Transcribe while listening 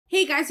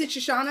Hey guys, it's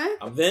Shoshana.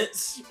 I'm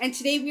Vince. And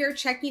today we are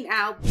checking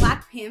out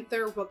Black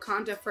Panther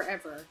Wakanda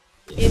Forever.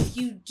 If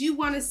you do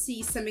want to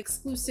see some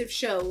exclusive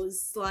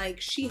shows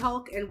like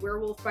She-Hulk and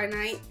Werewolf by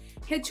Night,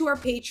 head to our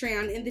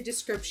Patreon in the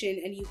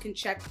description and you can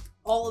check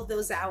all of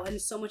those out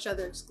and so much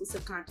other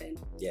exclusive content.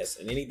 Yes,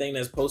 and anything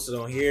that's posted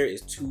on here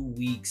is 2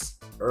 weeks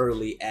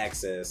early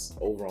access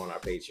over on our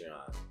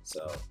Patreon.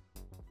 So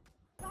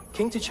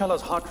King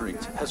T'Challa's heart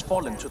rate has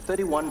fallen to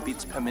 31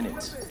 beats per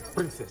minute.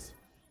 Princess.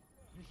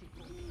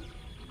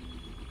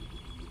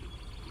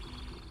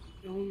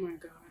 Oh my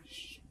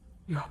gosh.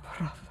 Your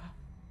brother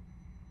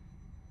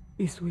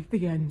is with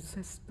the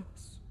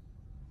ancestors.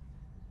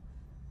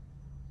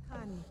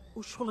 Kani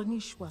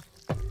usholanishwa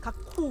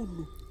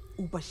kakulu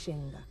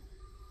ubashenga.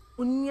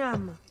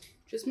 Unyama.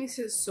 Just makes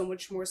it so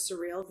much more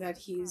surreal that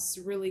he's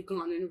really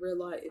gone in real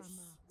life.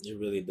 it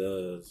really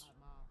does.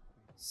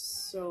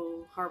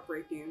 So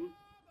heartbreaking.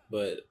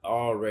 But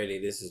already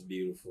this is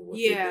beautiful. What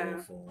Yeah. they're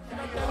doing for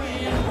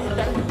him.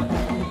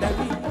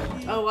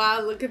 Oh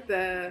wow, look at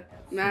the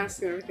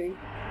mask and everything.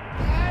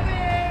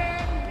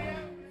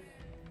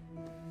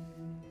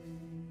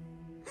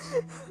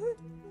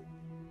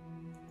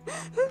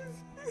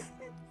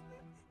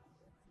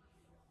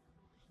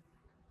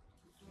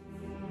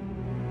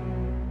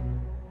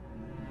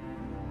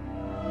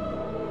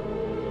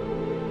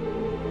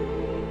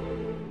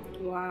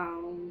 Wow.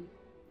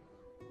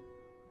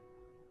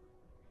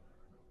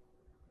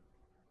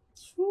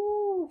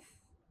 Whew.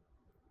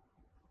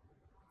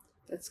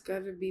 That's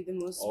gotta be the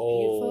most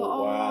beautiful.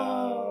 Oh,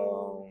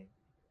 wow.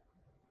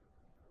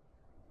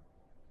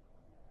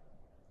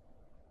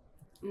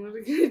 I'm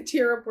gonna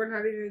tear up. We're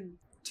not even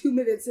 2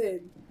 minutes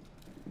in.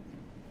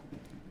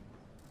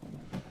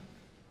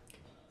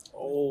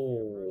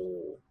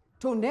 Oh.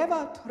 To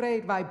never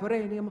trade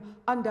vibranium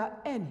under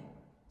any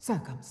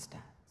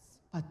circumstance,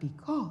 but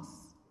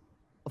because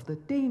of the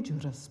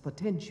dangerous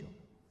potential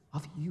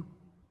of you.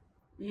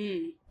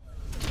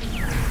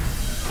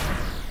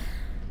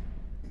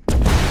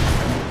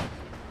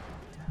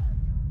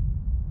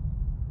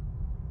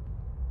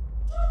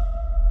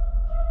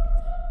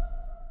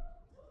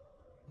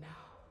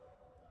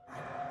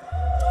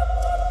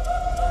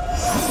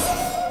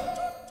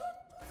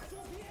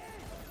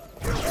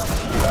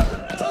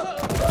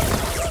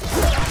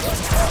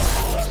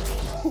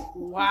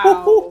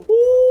 Wow.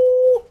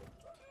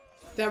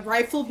 That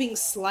rifle being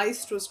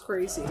sliced was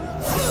crazy.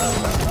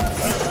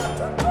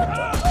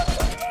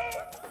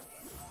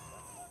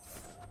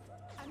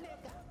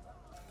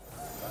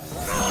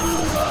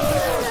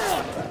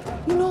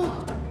 You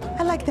know,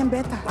 I like them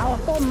better. Our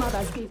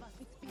foremothers gave.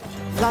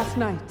 Last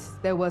night,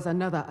 there was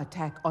another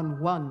attack on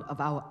one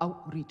of our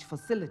outreach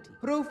facilities.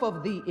 Proof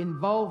of the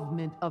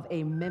involvement of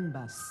a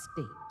member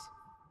state.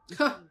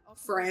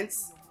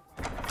 France.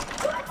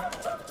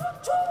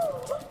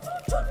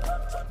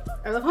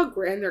 I love how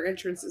grand their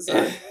entrances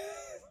are.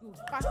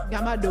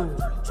 Yamado.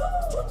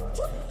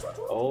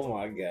 Oh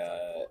my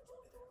god.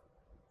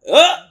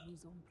 Ah!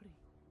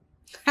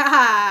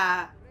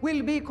 Haha.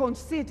 Will be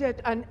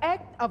considered an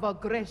act of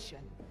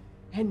aggression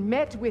and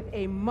met with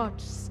a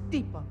much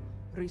steeper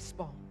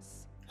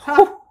response.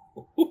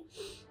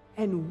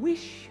 And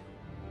wish you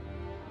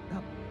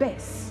the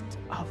best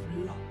of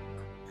luck.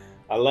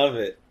 I love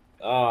it.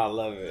 Oh, I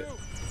love it.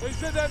 They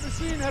said that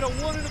machine had a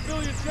 1 in a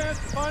billion chance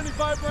of finding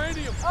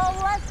vibranium. Oh,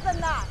 less than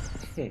that.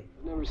 I've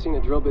never seen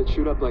a drill bit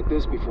shoot up like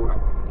this before.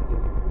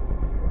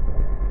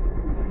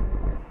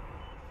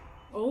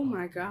 Oh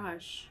my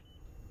gosh.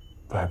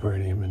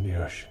 Vibranium in the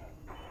ocean.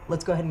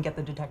 Let's go ahead and get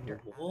the detector.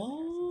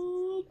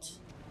 What?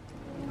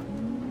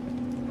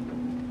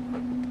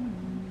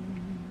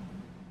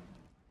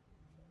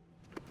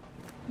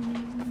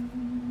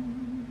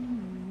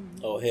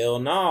 Oh, hell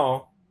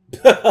no.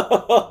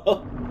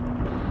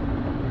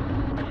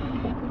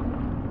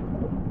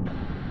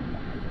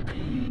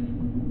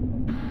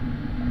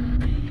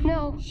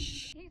 No.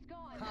 He's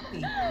gone. Copy.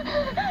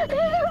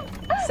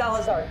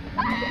 Salazar.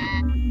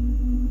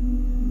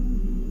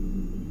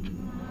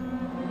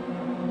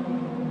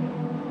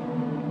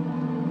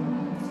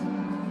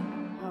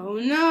 Oh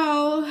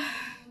no.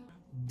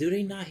 Do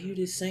they not hear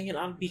this singing?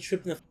 I'd be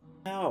tripping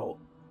the out.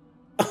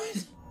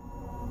 What?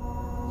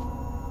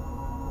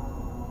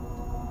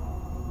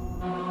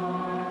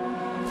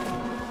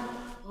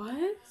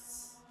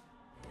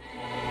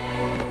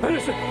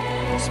 Henderson!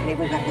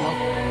 Maybe we gotta go.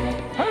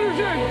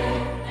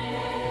 Henderson!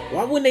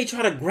 Why wouldn't they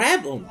try to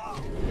grab him?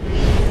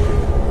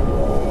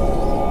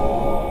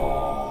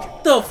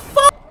 The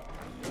fuck?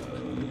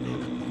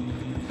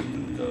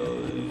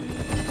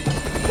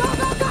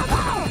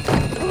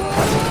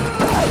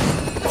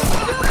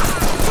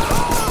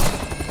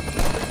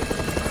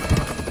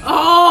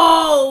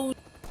 Oh!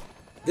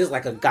 This is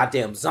like a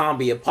goddamn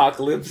zombie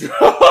apocalypse.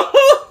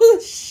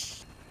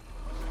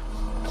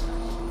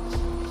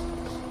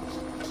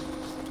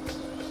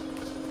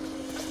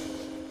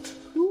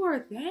 Who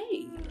are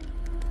they?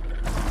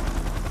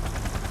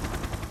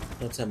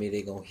 Don't tell me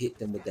they gonna hit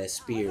them with that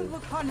spear.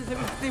 Wakandas,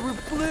 they were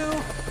blue.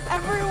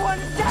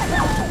 Everyone's dead.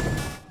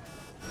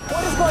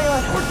 What is going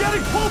on? We're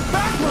getting pulled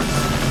backwards!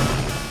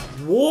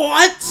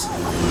 What?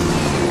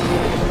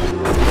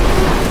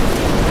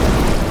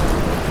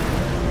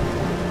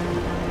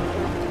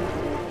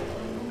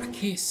 I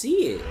can't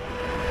see it.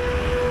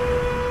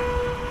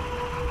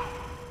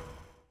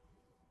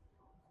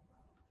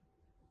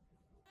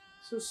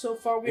 So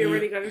far we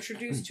already got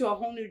introduced to a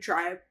whole new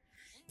tribe.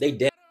 They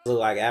definitely look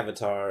like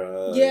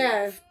Avatar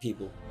Yeah.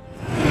 people.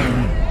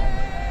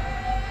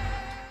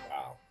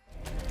 Wow.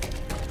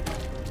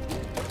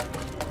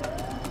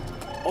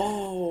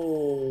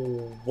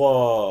 Oh,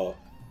 whoa.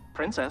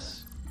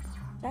 Princess?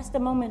 That's the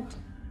moment.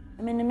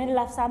 I'm in the middle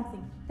of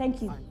something.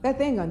 Thank you. That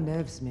thing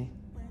unnerves me.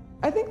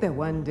 I think that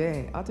one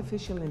day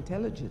artificial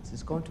intelligence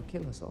is going to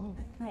kill us all.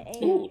 My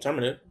Ooh,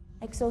 Terminator.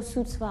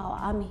 exosuits for our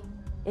army.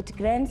 It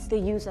grants the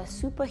user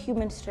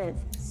superhuman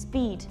strength,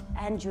 speed,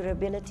 and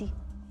durability.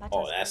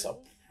 Oh, that's a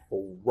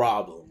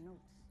problem.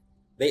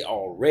 They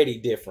already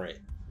different.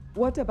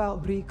 What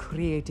about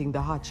recreating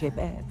the heart-shaped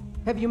egg?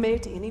 Have you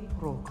made any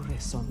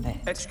progress on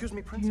that? Excuse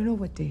me, Do Princess? you know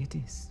what day it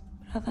is?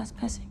 Brother's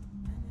passing.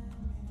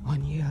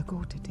 1 year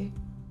ago today.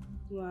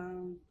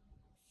 Wow.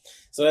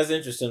 So that's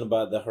interesting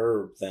about the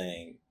herb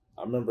thing.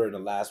 I remember in the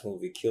last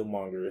movie,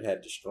 Killmonger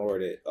had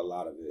destroyed it, a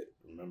lot of it.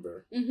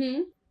 Remember?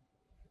 Mm-hmm.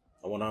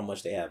 I wonder how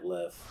much they have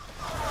left.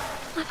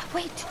 Mother,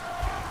 wait!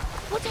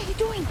 What are you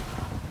doing?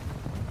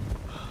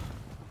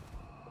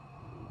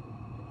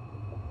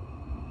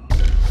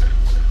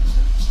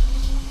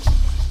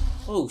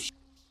 Oh,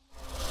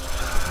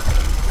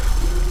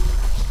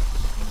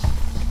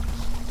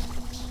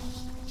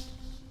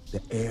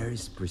 The air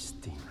is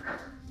pristine.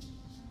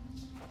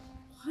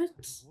 What?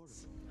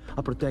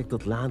 A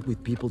protected land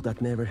with people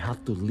that never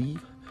have to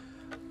leave,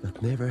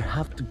 that never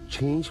have to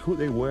change who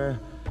they were.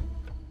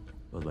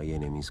 But my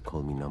enemies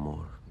call me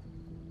Namor.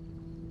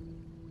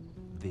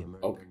 The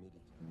American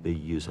They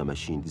use a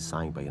machine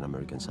designed by an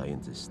American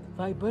scientist.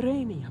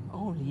 Vibranium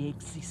only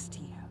exists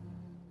here.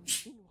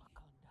 In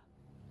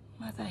Wakanda.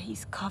 Mother,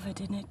 he's covered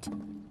in it.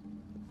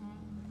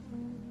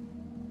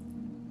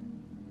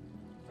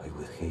 I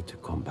would hate to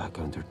come back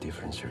under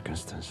different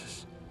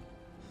circumstances.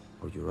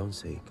 For your own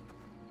sake,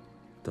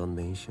 don't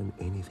mention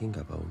anything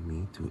about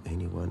me to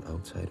anyone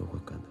outside of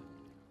Wakanda.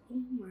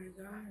 Oh my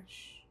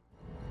gosh.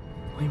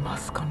 We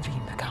must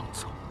convene the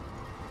council.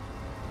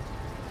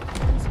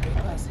 These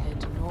papers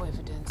had no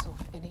evidence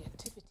of any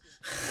activity.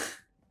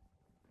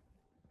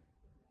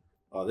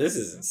 oh, this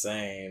is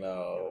insane.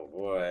 Oh,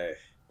 boy.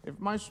 If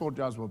my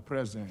soldiers were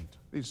present,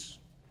 this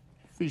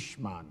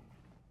fishman.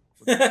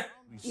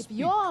 If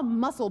your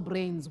muscle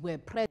brains were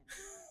present,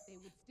 they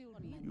would still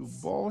be. You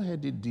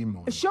bald-headed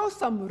demon. Show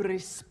some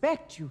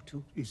respect, you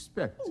two.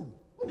 Respect.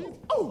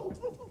 Oh!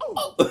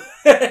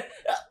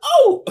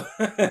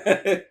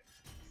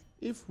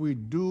 If we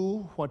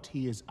do what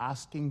he is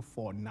asking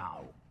for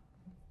now,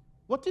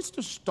 what is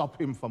to stop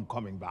him from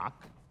coming back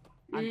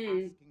and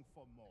asking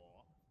for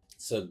more?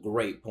 It's a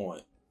great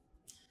point.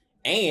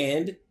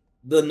 And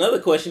another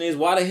question is,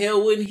 why the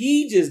hell wouldn't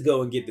he just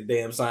go and get the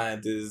damn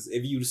scientists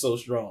if you were so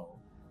strong?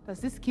 Does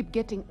this keep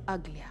getting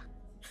uglier?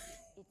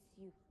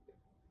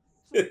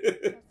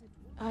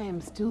 I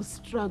am still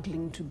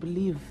struggling to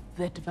believe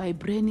that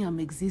vibranium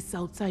exists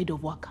outside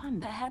of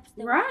Wakanda. Perhaps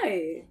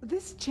Right.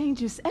 This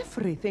changes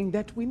everything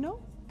that we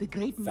know. The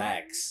great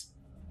Facts.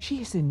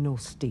 She is in no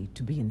state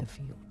to be in the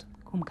field.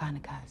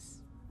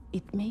 Kumkanikas.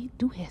 It may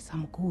do her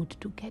some good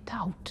to get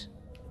out.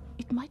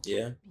 It might.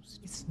 Yeah.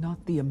 It's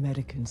not the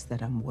Americans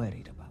that I'm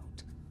worried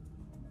about.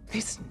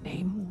 This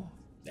Namor.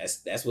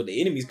 That's what the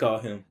enemies call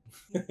him.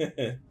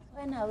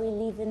 When are we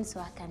leaving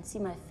so I can see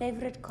my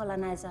favorite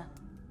colonizer?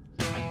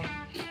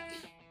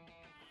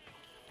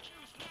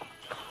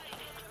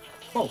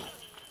 Oh,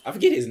 I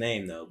forget his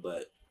name though,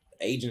 but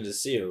Agent of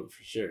S.H.I.E.L.D.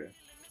 for sure.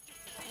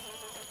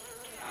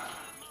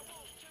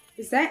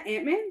 Is that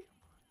Ant-Man?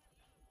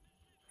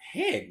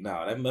 Heck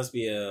no, that must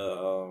be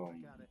a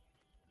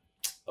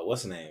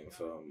what's the name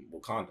from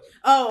Wakanda?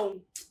 Oh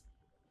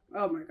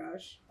my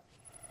gosh.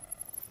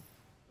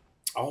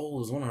 Oh, it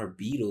was one of her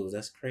beetles.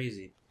 That's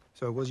crazy.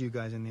 So it was you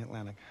guys in the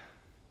Atlantic.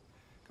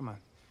 Come on.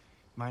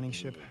 Mining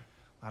ship,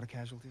 a lot of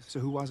casualties.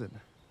 So who was it?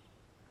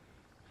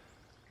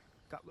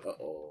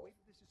 Uh-oh.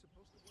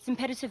 It's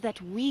imperative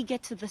that we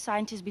get to the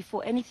scientists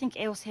before anything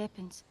else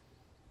happens.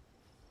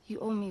 You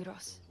owe me,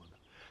 Ross.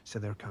 So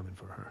they're coming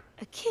for her.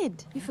 A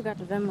kid. You forgot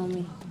to Venmo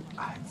me.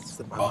 It's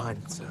my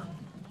mind, so.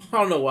 I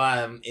don't know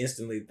why I'm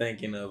instantly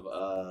thinking of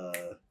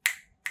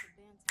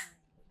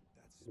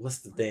what's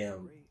the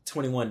damn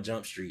 21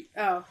 Jump Street?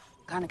 Oh.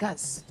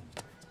 Kanakas.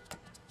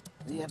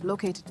 We have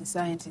located the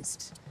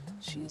scientist.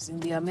 She is in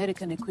the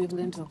American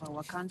equivalent of a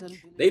Wakandan.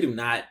 They do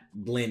not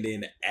blend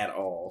in at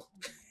all.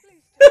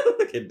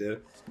 Look at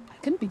them. I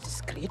can be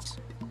discreet.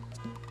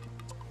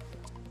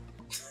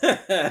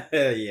 Yeah,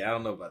 I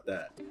don't know about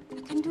that.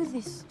 I can do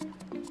this.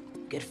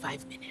 Get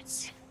 5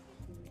 minutes.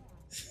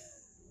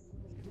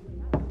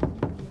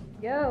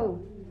 Yo,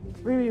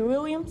 Riri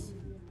Williams?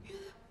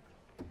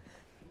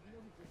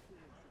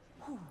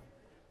 Oh,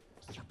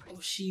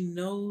 she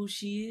knows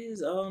she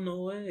is? Oh,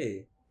 no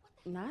way.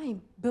 Nah, I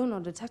ain't Bill no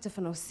detective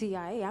for no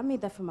CIA. I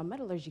made that for my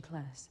metallurgy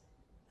class.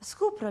 A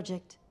school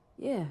project?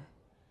 Yeah.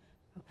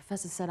 My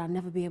professor said I'd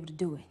never be able to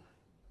do it.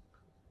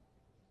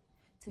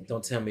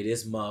 Don't tell me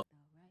this mother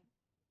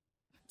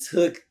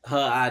took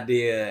her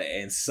idea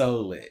and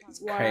sold it. It's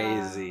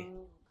crazy.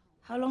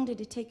 How long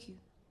did it take you?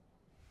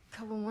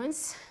 Couple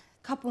months.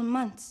 Couple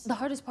months. The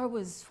hardest part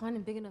was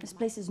finding big enough. This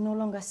place is no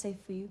longer safe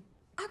for you.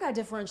 I got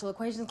differential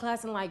equations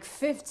class in like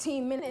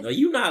 15 minutes. Are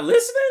you not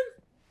listening?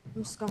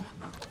 I'm just going.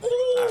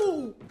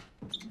 Ooh.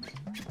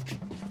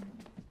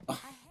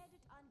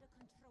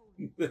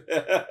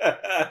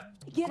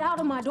 Get out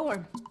of my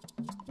dorm.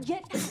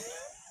 Get.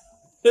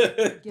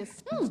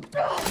 Yes.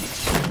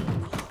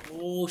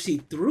 Oh, she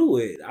threw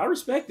it. I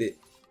respect it.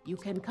 You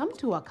can come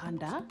to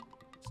Wakanda,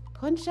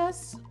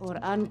 conscious or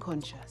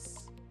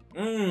unconscious.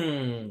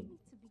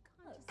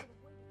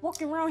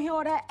 Walking around here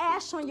with that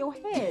ash on your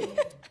head.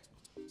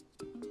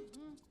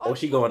 Oh,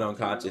 she going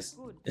unconscious.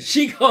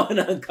 She going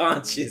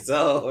unconscious.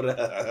 Oh,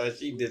 no.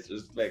 She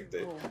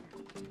disrespected.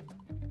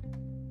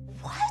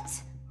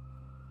 What?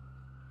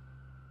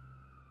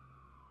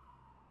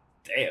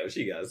 Damn,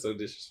 she got so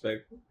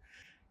disrespectful.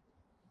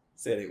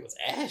 Said it was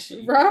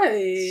ashy.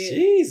 Right.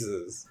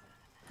 Jesus.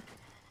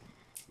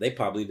 They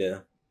probably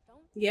there.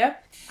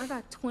 Yep. I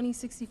got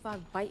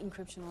 2065 byte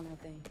encryption on that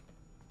thing.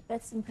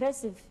 That's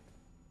impressive.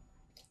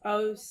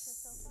 Oh.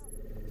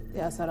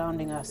 They are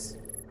surrounding us.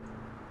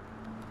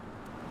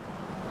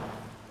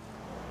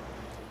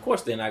 Of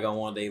course they're not gonna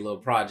want their little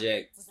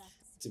project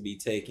to be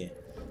taken.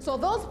 So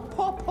those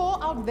poor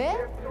out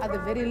there are the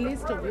very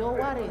least of your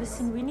worries.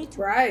 Listen, we need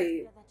to...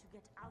 Right.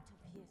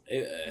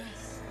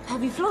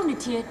 Have you flown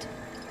it yet?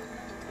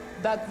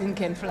 That thing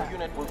can fly. The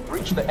unit will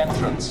breach the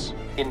entrance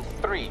in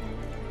 3,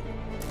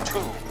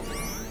 2.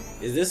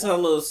 Is this her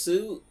little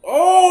suit?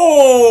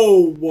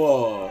 Oh!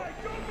 Whoa.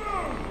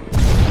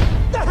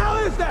 The hell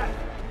is that?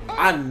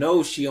 I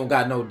know she don't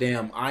got no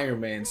damn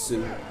Iron Man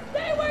suit.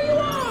 Stay where you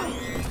are!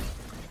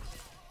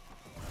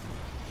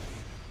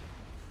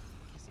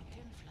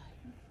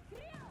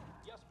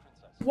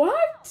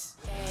 What?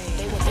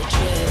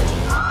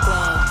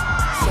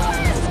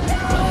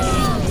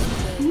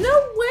 No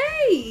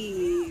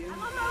way!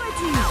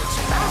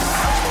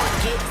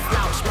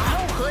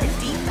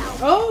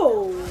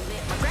 Oh!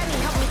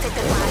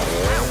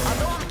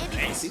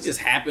 Dang, she just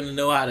happened to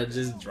know how to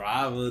just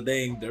drive a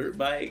dang dirt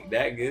bike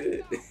that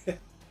good.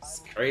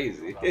 It's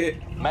crazy.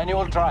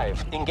 Manual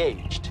drive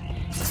engaged.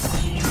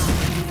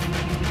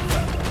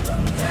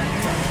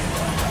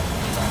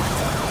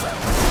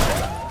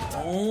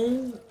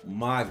 Oh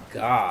my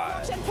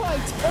God.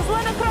 Checkpoint! There's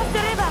one across the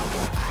river!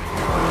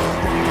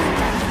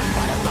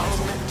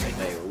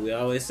 Hey, what we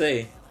always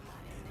say.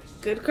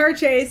 Good car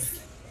chase.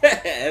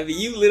 I mean,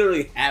 you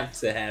literally have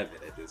to have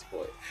it at this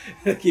point.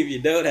 If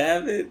you don't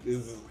have it,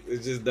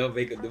 it just don't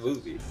make up the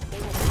movie.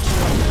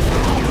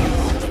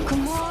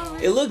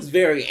 It looks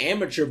very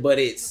amateur, but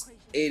it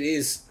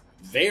is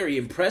very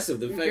impressive.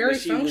 The fact Very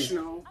that she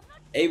functional. was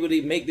able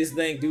to make this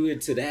thing do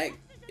it to that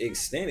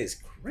extent is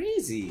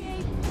crazy.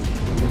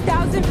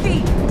 1,000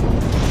 feet.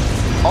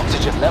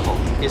 Oxygen level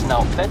is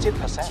now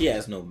 30%. She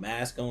has no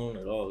mask on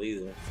at all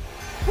either.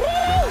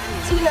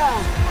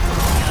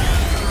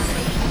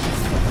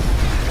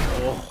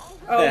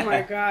 Oh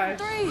my God.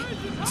 3,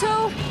 2,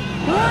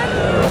 1.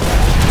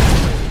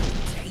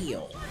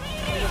 Damn.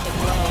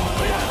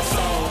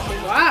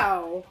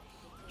 Wow.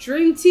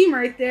 Dream team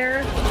right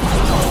there.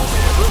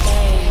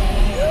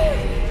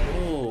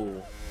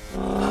 Oh.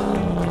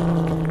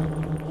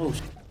 Oh,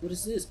 what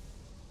is this?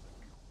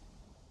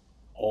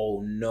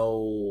 Oh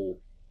no.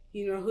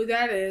 You know who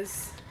that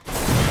is.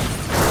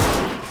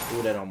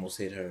 Oh, that almost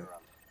hit her.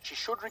 She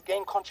should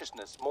regain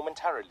consciousness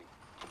momentarily.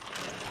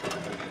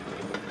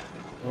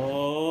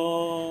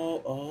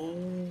 Oh.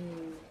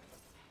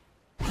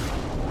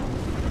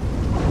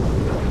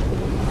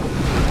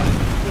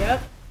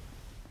 Yep.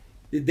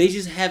 Did they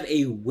just have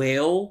a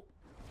whale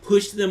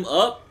push them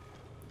up?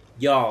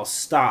 Y'all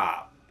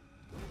stop.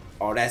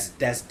 Oh, that's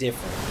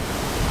different.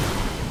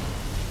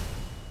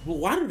 Well,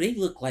 why do they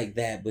look like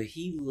that? But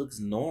he looks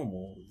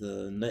normal.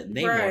 The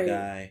Namor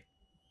guy.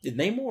 Did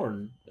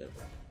Namor?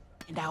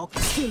 And I'll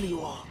kill you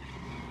all.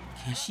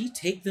 Can she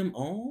take them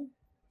on?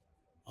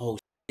 Oh,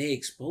 they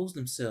exposed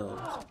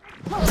themselves.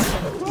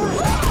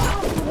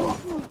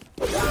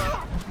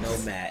 No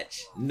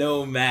match.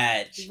 No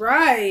match.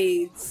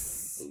 Right.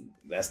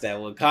 That's that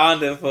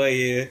Wakanda for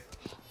you.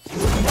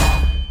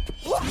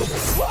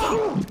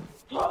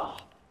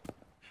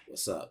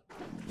 What's up?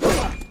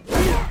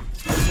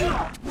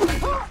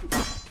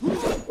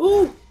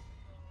 Ooh.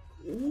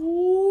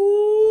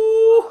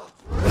 Ooh.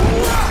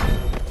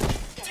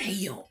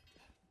 Damn.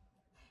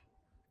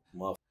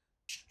 Motherfucker,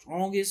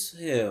 strong as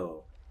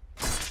hell.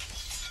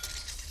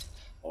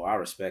 Oh, I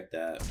respect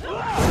that.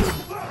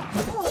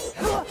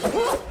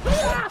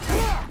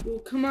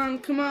 Ooh, come on,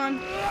 come on.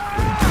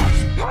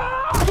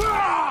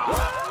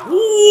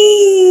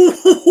 Ooh.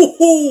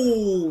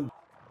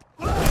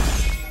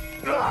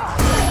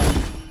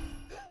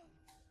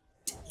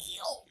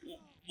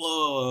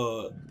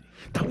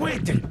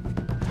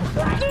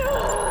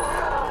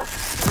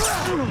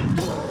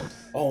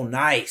 Oh,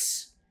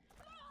 nice.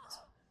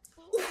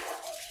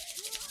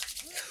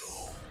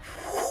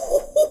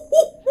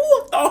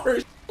 all her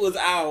shit was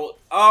out.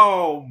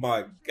 Oh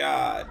my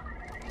god.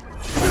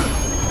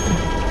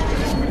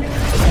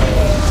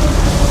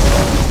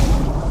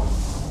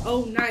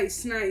 Oh,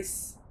 nice,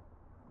 nice.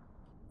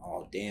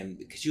 Oh damn!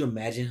 Could you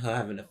imagine her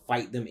having to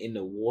fight them in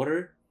the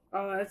water?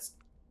 Oh, that's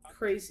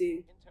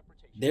crazy.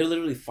 They're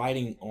literally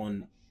fighting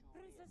on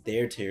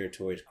their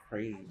territory. It's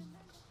crazy.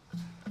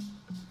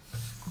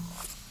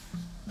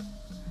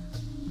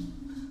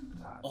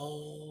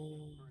 Oh.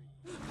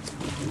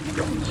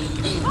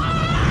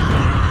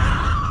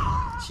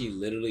 She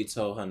literally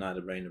told her not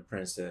to bring the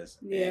princess.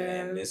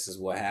 Yeah. And this is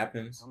what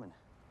happens.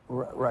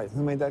 Right.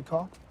 Who made that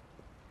call?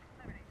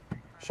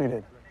 She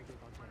did.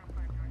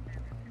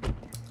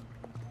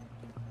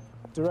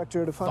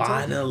 Director to PANTHER?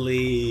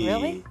 Finally.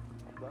 Really?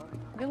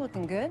 You're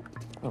looking good.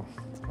 Oh,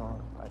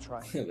 I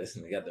tried.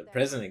 Listen, they got the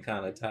president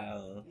kind of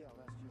tile.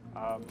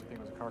 I think it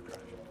was a car crash.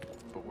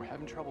 But we're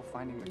having trouble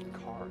finding the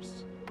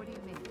cars. What do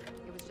you mean?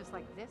 It was just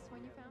like this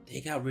when you found it?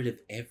 They got rid of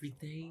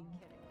everything?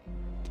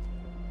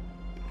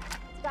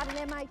 It's got an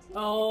MIT.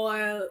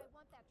 Oh,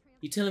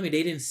 You telling me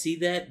they didn't see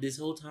that this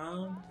whole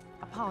time?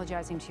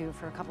 Apologizing to you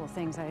for a couple of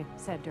things I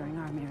said during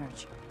our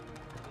marriage.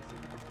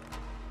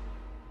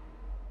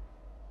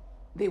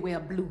 They were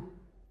blue,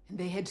 and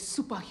they had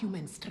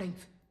superhuman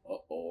strength.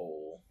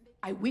 Uh-oh.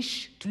 I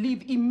wish to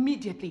leave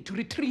immediately to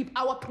retrieve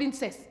our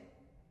princess.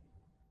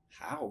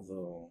 How,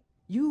 though?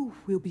 You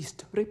will be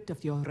stripped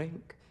of your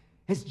rank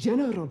as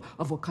general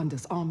of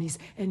Wakanda's armies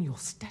and your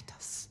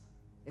status.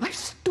 I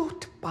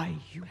stood by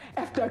you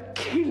after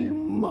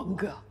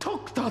Killmonger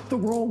took the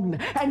throne,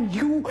 and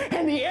you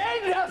and the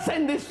others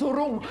in this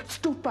room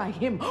stood by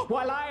him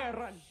while I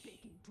ran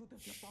begging to the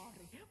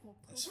Jabari.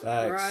 That's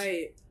facts.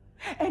 right.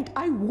 And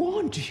I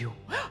warned you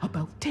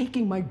about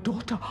taking my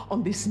daughter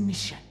on this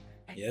mission.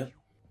 Yep.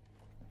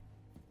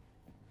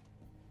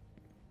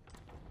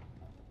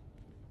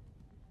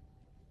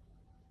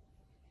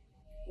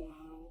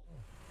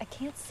 I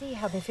can't see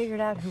how they figured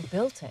out who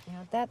built it. You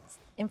know, that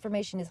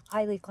information is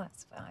highly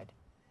classified.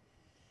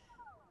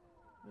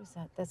 What is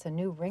that? That's a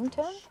new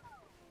ringtone?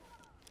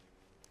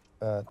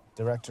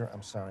 Director,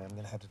 I'm sorry. I'm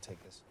gonna have to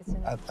take this. It's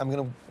in I'm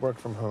gonna work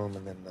from home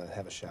and then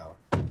have a shower.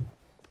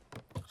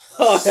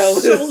 Oh, that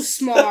was So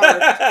smart.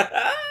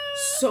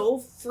 So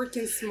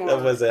freaking smart.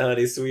 That wasn't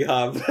honey,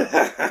 sweetheart.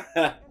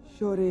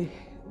 Shorty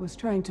was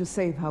trying to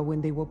save her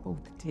when they were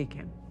both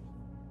taken.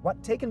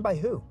 What? Taken by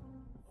who?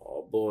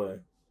 Oh boy.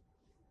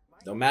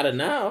 Don't matter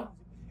now.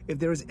 If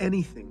there is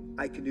anything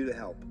I can do to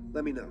help,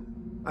 let me know.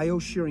 I owe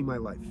Shiri my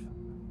life.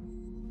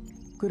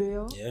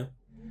 Gurira? Yeah.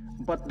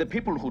 But the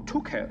people who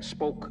took her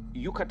spoke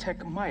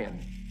Yucatec Mayan.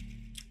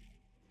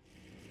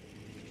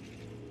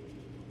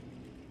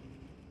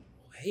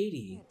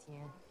 Haiti.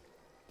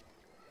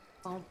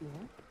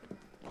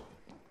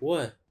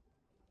 What?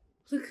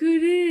 Look who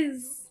it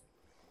is.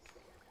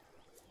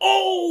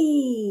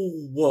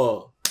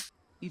 Oh!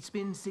 It's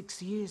been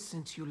 6 years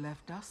since you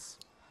left us.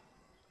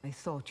 I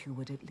thought you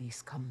would at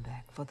least come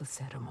back for the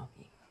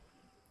ceremony.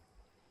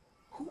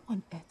 Who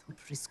on earth would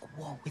risk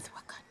war with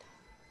Wakanda?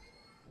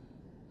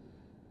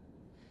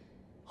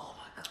 Oh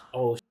my god.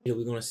 Oh shit,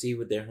 we're gonna see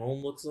what their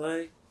home looks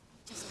like?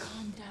 Just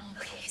calm down.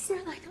 Okay, is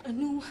there like a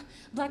new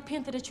Black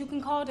Panther that you can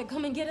call to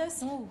come and get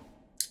us? No.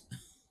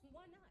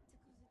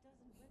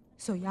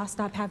 So y'all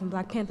stop having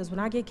Black Panthers when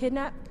I get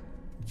kidnapped?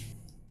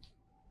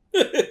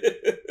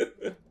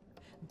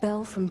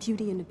 Belle from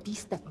Beauty and the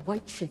Beast, that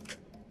white chick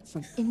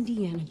from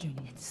Indiana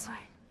Jones.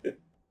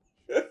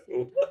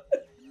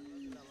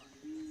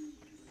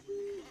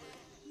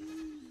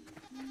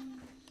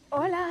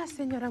 Hola,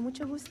 señora,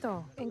 mucho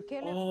gusto. ¿En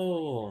qué le...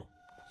 Oh.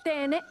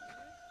 Tiene...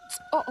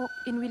 Oh,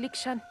 in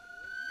religion.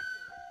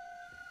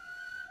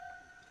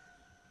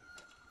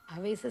 A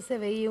veces se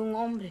veía un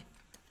hombre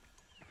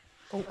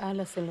con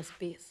alas en los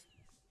pies.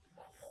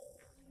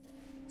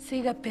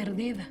 Siga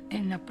perdida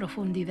en la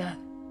profundidad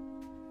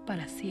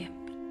para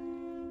siempre.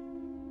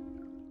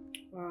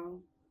 Wow.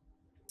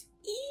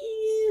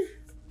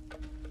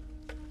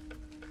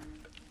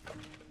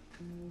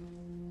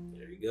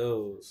 There he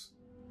goes.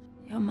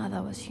 Your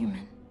mother was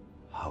human.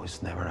 How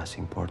is never as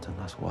important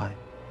as why.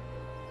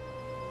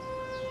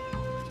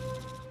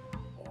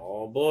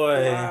 Oh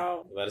boy.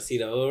 Wow. About to see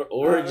the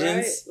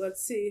origins. All right,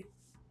 let's see.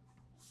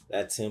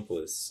 That temple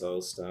is so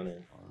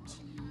stunning.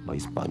 By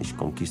Spanish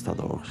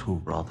conquistadors who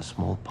brought the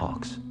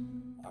smallpox.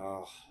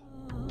 Oh.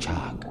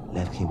 Jack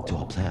led him to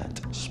a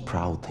plant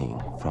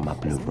sprouting from a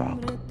blue rock.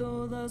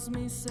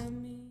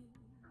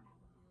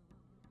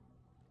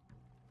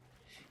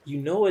 You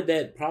know what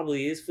that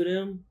probably is for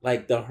them?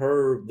 Like the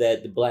herb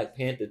that the Black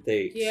Panther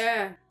takes.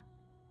 Yeah.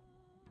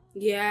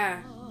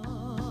 Yeah.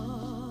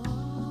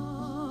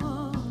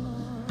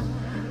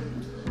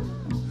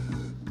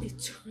 It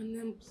turned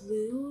them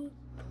blue?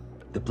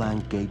 The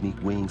plant gave me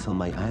wings on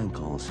my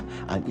ankles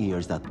and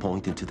ears that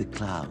pointed to the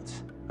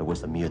clouds. I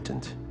was a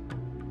mutant.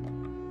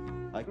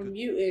 A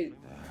mutant.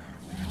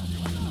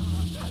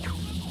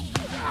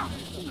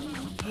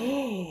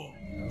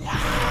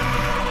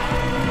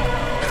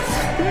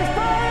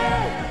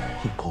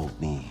 He called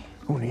me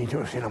Un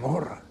niño sin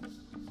amor.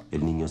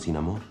 El Niño Sin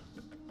Amor.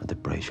 And the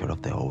pressure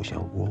of the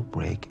ocean will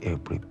break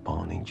every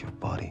bone in your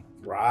body.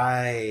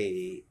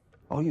 Right.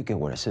 Or you can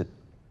wear a suit.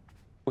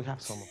 We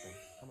have some of them.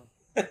 Come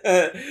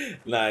on.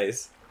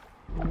 Nice.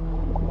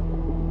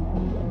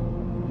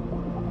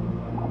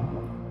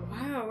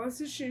 Wow, that's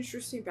such an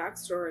interesting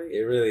backstory.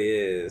 It really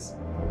is.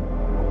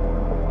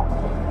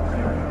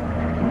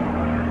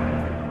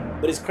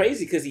 But it's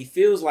crazy because he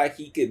feels like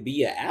he could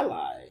be an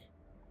ally.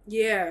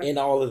 Yeah. In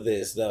all of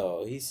this,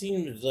 though, he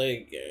seems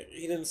like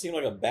he doesn't seem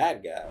like a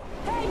bad guy.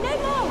 Hey,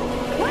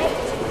 Nyong'o! Wait!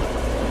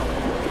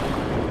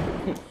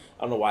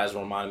 I don't know why it's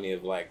reminding me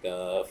of like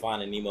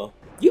Finding Nemo.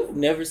 You've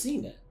never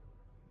seen that,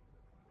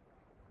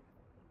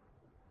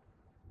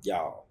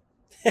 y'all.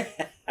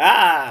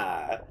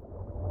 Ah.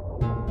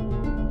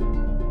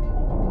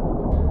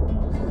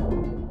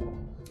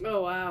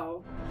 Oh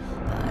wow.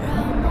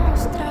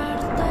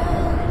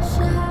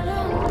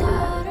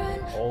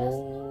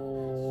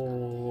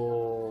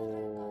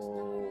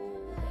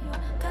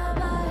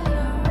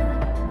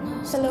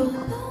 Hello.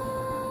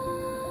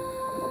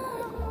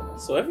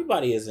 So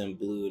everybody is in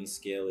blue and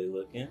scaly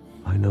looking.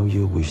 I know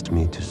you wished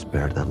me to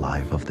spare the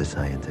life of the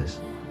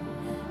scientist,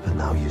 but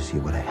now you see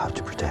what I have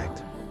to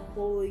protect.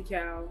 Holy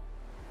cow.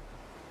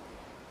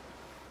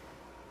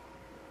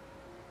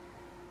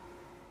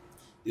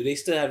 Do they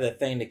still have that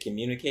thing to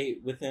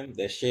communicate with him,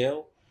 that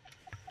shell?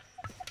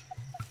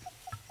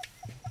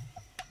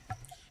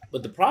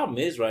 But the problem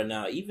is right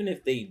now, even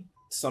if they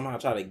somehow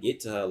try to get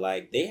to her,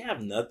 like, they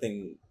have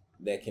nothing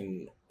that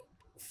can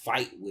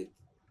fight with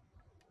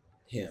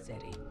him.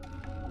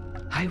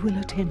 I will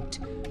attempt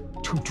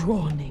to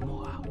draw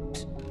Nyong'o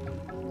out.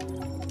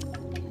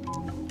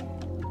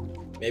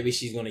 Maybe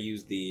she's gonna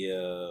use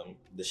the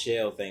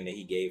shell thing that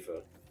he gave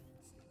her.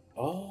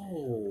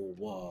 Oh,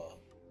 wow.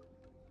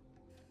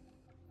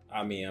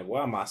 I mean,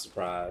 why am I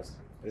surprised?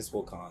 It's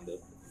Wakanda.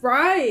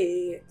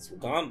 Right. It's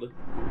Wakanda.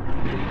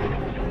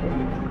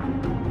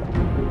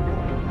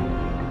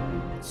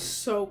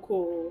 So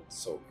cool.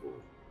 So cool.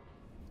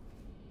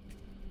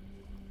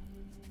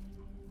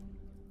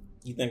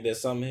 You think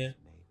there's something here?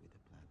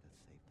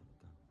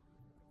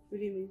 What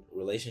do you mean?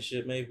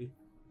 Relationship, maybe?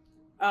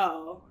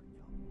 Oh.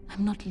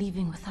 I'm not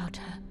leaving without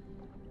her.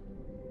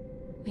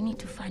 We need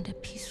to find a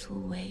peaceful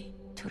way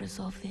to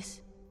resolve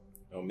this.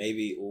 Or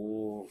maybe,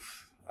 ooh,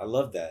 I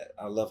love that.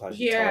 I love how she's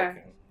Yeah.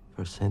 talking.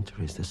 For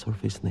centuries, the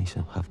surface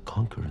nations have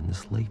conquered and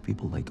enslaved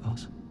people like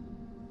us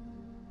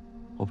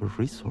over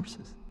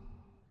resources.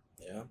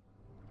 Yeah.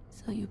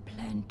 So you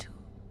plan to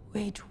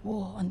wage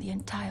war on the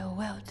entire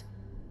world?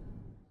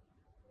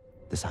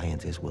 The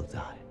scientists will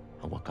die,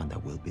 and Wakanda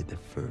will be the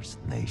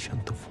first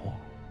nation to fall.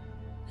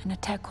 An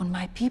attack on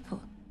my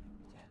people?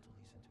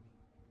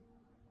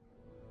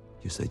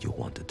 You said you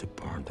wanted to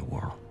burn the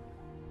world.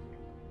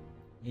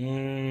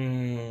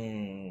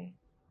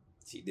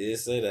 She did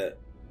say that.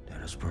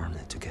 Let us burn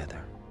it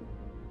together.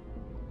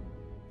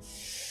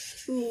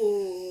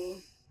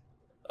 Ooh.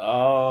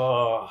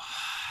 Oh.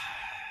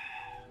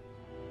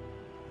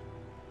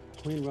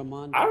 Queen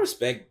Ramonda. I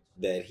respect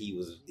that he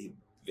was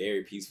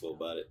very peaceful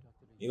about it.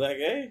 He like,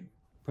 hey.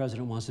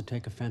 President wants to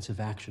take offensive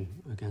action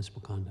against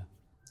Wakanda.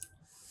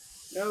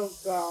 Oh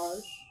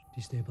gosh.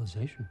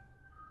 Destabilization.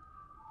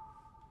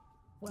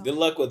 Good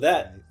luck with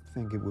that. I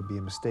think it would be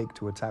a mistake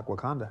to attack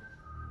Wakanda.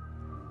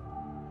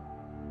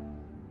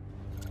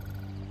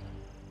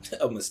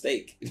 A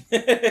mistake.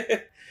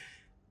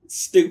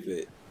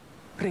 Stupid.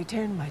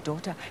 Return my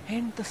daughter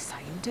and the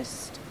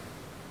scientist,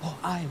 or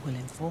I will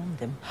inform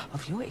them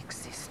of your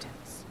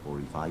existence. Or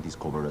if I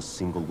discover a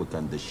single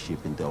Wakanda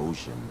ship in the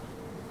ocean,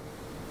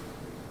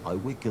 I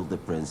will kill the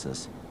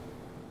princess.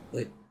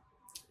 But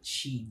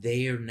she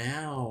there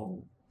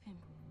now.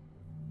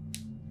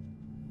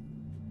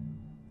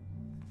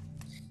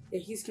 Yeah,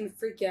 he's gonna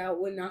freak out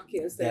when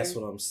Nakia's there. That's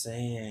what I'm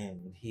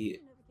saying.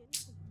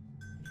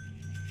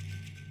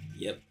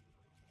 Yep.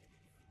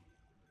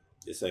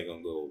 This ain't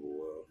gonna go over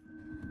well.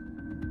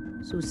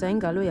 Susa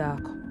ingalo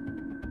yakho.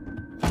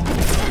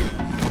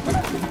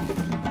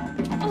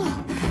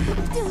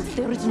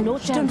 There is no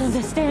chance. You don't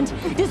understand.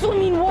 This will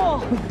mean war.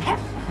 We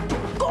have to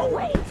go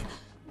away.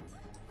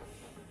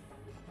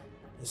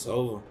 It's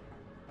over.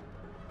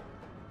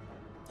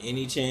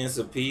 Any chance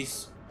of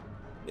peace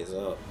is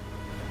up.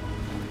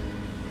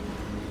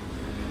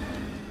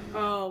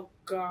 Oh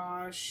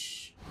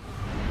gosh.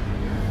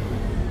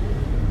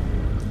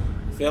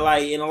 I feel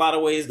like in a lot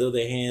of ways, though,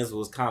 their hands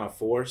was kind of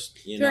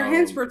forced. You Their know,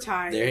 hands were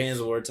tied. Their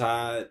hands were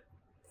tied.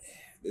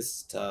 This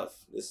is tough.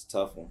 This is a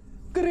tough one.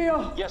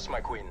 Gurira, Yes, my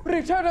queen.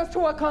 return us to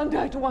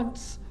Wakanda at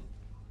once.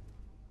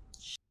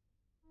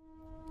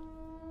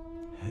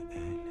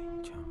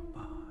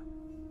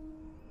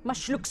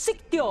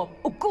 Mashluksiktyo,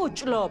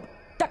 ukuchlob,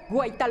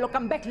 takway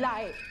talokambek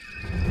lai.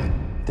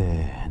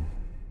 Then.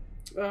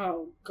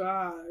 Oh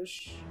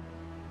gosh.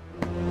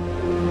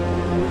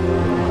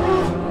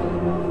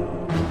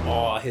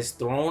 Oh, his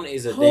throne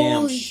is a Holy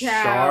damn cow.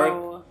 shark.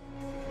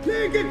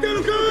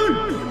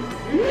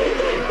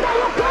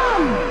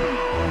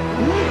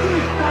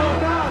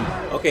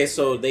 Okay,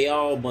 so they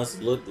all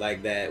must look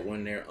like that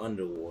when they're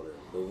underwater,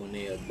 but when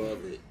they're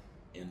above it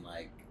and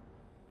like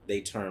they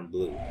turn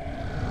blue.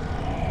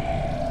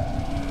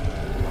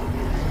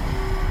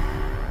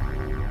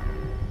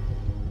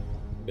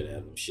 Better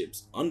have them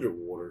ships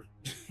underwater,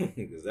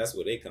 because that's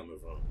where they coming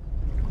from.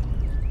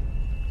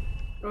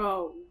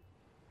 Oh.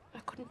 I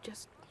couldn't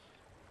just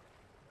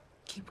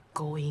keep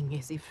going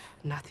as if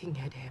nothing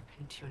had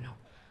happened, you know.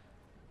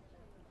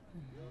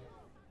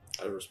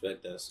 I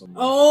respect that so much.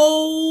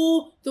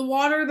 Oh, the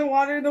water.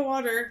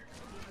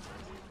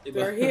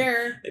 They're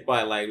here. They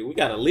probably like, we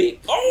got a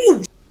leak.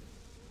 Oh!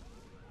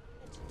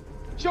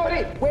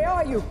 Shorty, where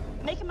are you?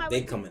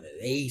 They coming to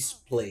Ace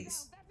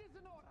place.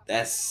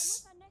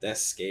 That's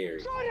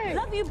scary. Shorty!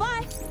 Love you,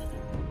 bye.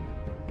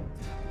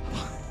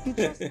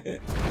 Things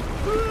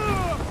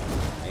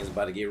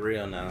about to get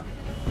real now.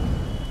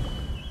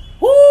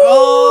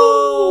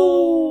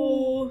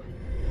 Oh!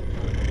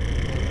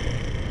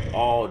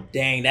 Oh,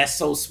 dang, that's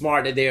so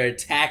smart that they're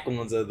attacking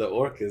ones of the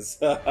orcas.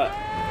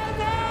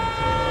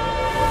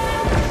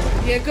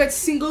 Yeah, good.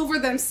 Sing over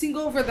them.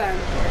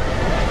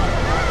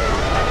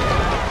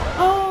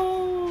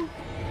 Oh!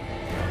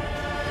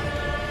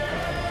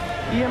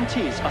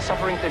 EMTs are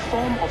suffering a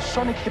form of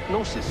sonic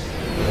hypnosis.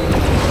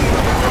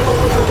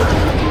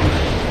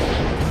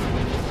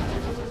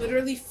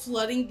 Literally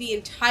flooding the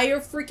entire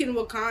freaking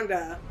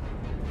Wakanda.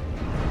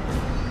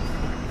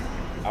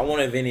 I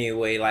wonder if any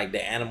way like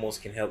the animals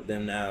can help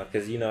them now,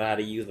 because you know how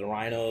to use the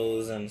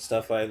rhinos and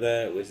stuff like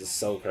that, which is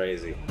so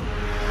crazy.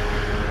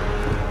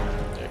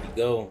 There you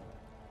go.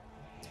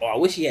 Oh, I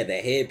wish he had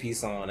that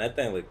headpiece on. That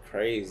thing looked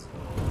crazy.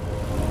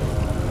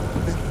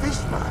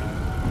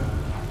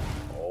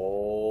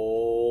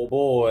 Oh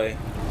boy.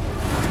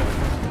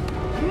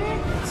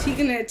 Is he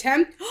gonna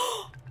attempt?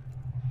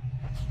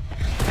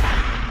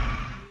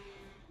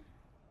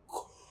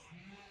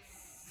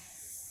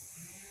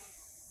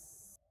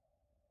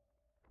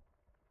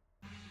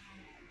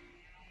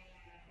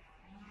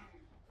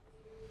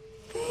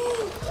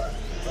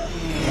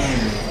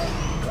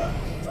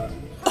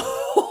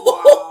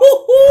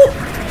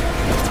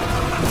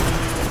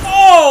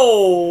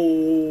 Oh!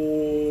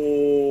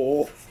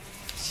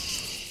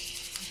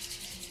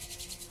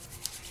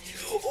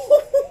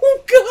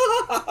 Oh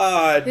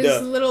God!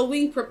 His little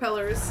wing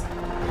propellers.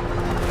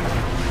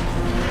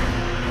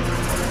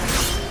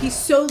 He's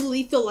so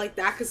lethal like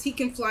that because he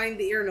can fly in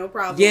the air, no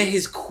problem. Yeah,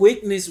 his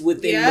quickness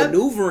with the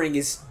maneuvering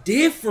is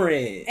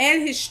different.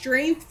 And his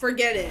strength,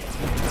 forget it.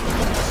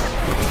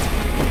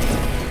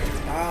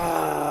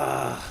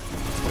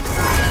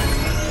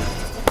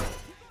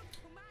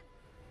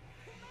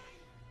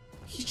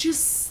 He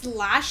just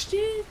slashed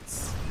it?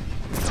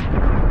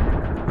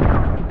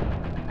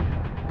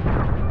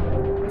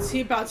 What's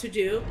he about to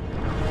do?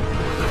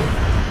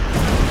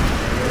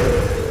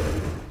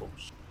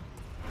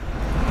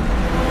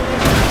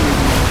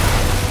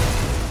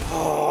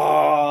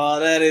 Oh,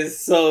 that is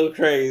so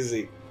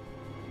crazy.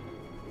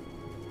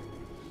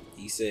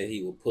 He said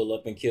he would pull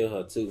up and kill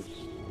her too.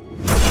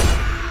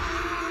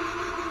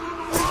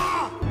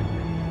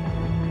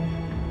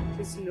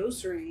 His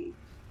nose ring.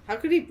 How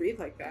could he breathe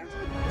like that?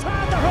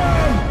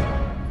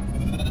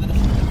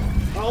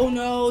 Oh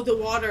no, the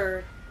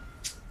water.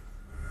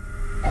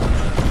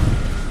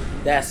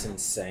 That's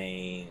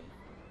insane.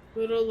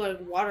 Little like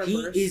water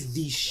burst. He is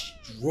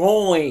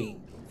destroying.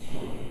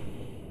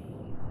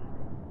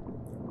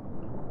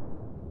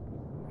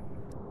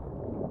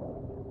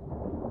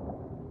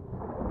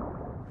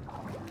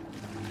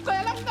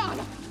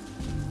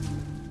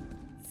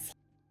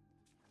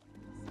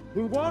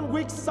 In 1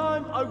 week's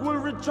time, I will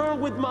return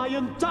with my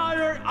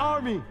entire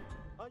army.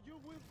 And you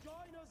will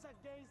join us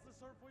against the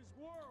surface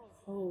world.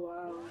 Oh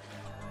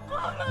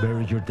wow.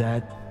 Bury your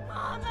dad.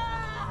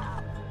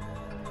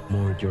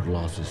 Mourn your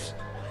losses.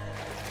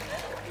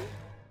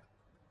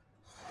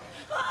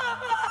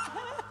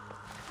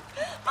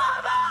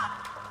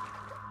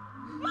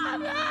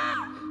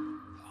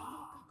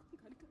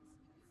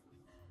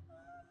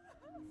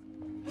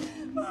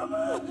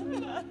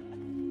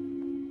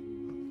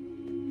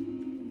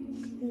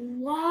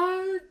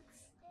 What?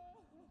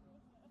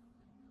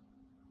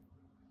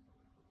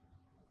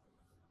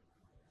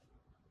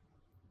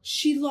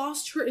 She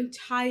lost her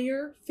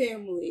entire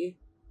family.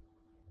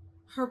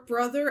 Her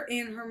brother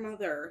and her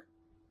mother.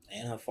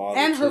 And her father.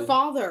 And her too.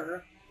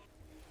 father.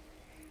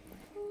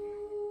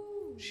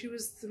 She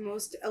was the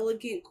most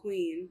elegant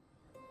queen.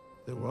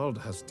 The world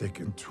has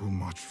taken too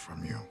much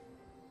from you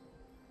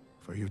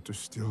for you to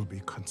still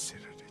be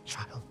considered a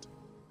child.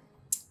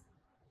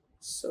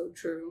 So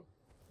true.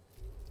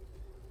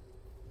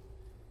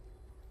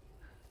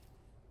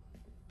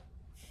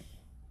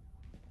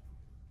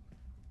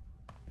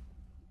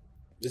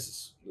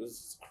 This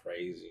is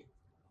crazy.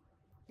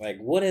 Like,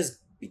 what has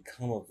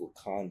become of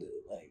Wakanda?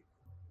 Like,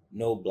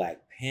 no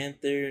Black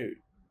Panther,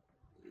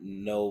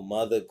 no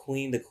Mother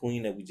Queen, the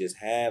queen that we just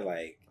had.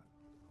 Like,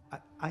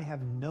 I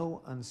have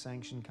no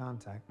unsanctioned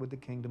contact with the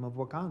Kingdom of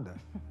Wakanda.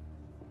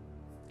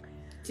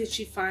 Did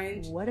she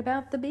find? What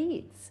about the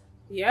beads?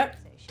 Yep.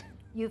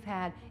 You've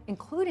had,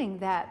 including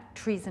that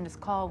treasonous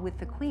call with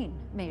the Queen.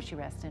 May she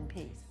rest in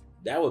peace.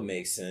 that would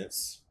make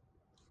sense.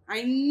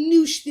 I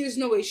knew there's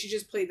no way she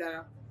just played that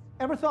out.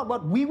 Ever thought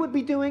what we would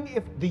be doing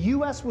if the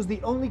US was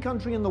the only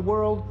country in the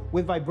world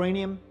with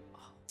vibranium?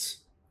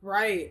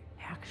 Right.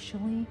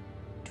 Actually,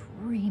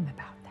 dream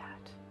about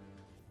that.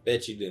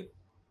 Bet you do.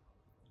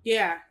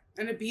 Yeah,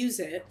 and abuse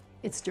it.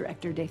 It's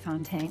Director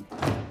DeFontaine.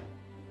 My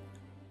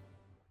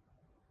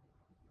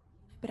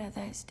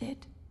brother is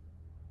dead.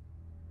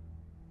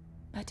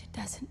 But it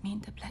doesn't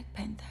mean the Black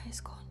Panther is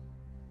gone.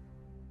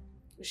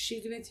 Is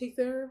she gonna take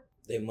her?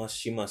 They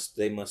must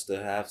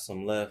have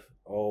some left.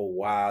 Oh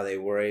wow, they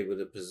were able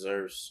to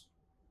preserve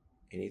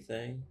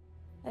anything.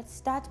 Let's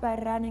start by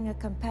running a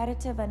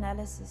comparative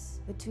analysis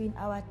between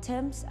our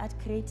attempts at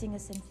creating a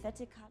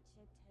synthetic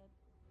heart-shaped head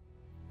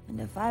and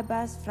the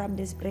fibers from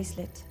this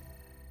bracelet.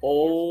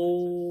 Oh.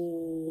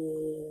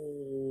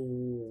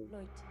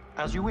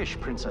 As you wish,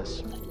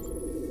 Princess.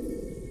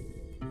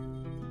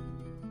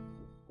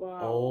 Wow.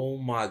 Oh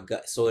my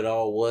god. So it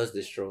all was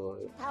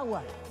destroyed.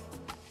 Power.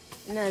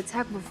 In the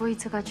attack before he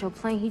took out your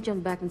plane, he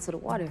jumped back into the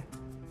water.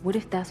 What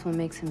if that's what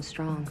makes him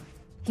strong?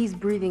 He's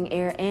breathing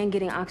air and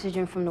getting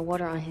oxygen from the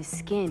water on his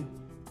skin.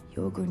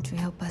 You're going to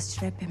help us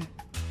trap him.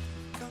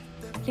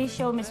 Please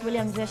show Miss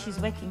Williams where she's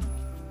working.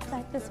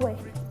 Right this way.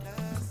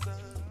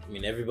 I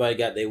mean, everybody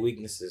got their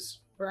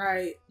weaknesses.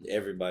 Right.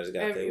 Everybody's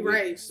got their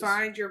right. weaknesses.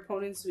 Find your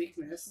opponent's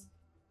weakness.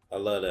 I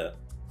love that.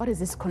 What is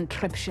this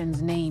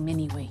contraption's name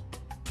anyway?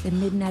 The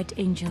Midnight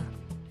Angel.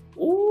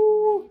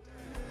 Ooh.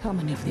 How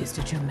many of these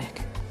did you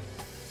make?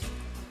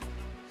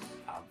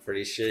 I'm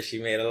pretty sure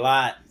she made a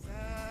lot.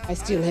 I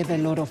still have a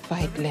lot of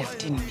fight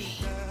left in me.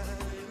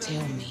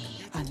 Tell me,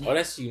 Annette. Oh,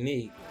 that's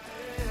unique.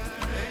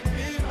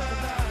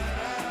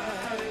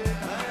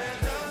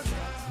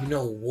 You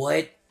know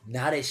what?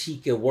 Now that she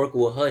could work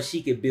with her,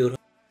 she could build her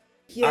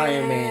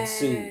Iron Man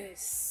suit.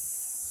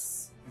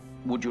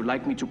 Would you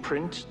like me to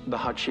print the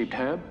heart-shaped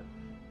herb?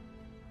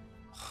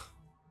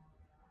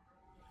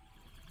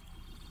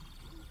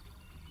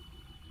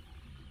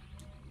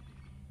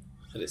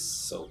 That is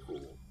so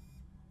cool.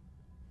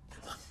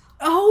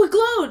 Oh, it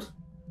glowed!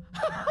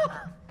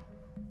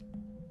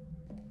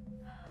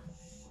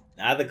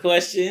 Now the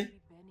question,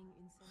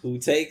 who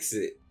takes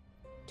it?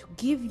 To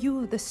give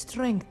you the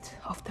strength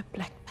of the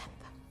Black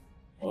Panther.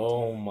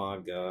 Oh my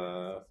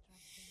god.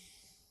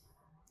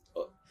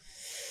 Oh.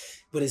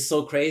 But it's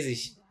so crazy.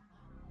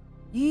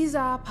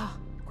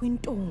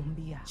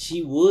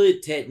 She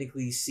would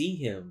technically see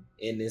him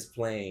in this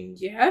plane.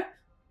 Yeah.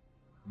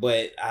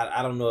 But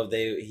I don't know if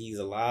he's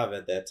alive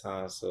at that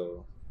time,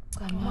 so.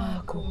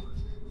 Oh,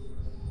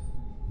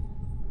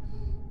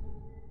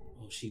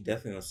 she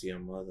definitely gonna see her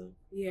mother.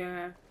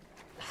 Yeah.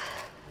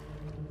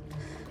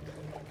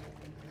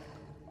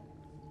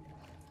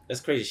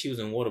 That's crazy. She was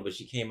in water, but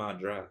she came out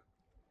dry.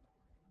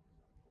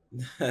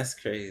 That's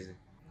crazy.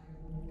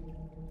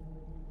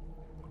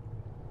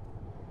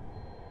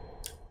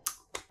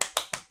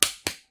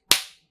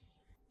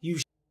 You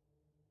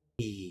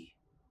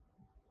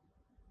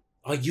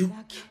are you?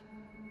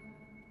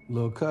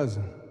 Little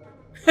cousin.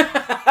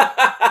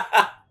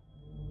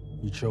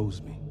 You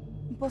chose me.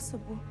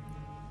 Impossible.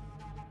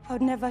 I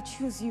would never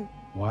choose you.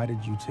 Why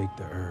did you take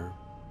the herb?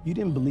 You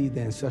didn't believe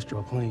the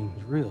ancestral plane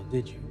was real,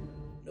 did you?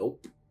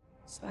 Nope.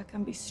 So I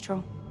can be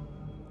strong.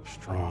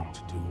 Strong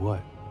to do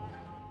what?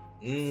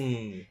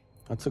 I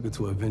took it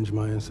to avenge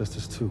my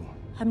ancestors too.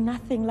 I'm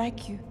nothing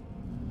like you.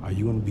 Are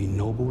you gonna be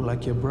noble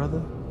like your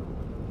brother?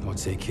 Or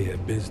take care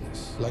of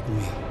business like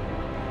me?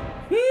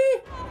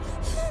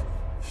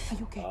 Are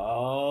you okay?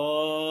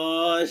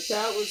 Oh,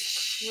 that was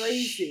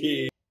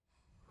crazy.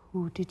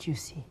 Who did you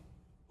see?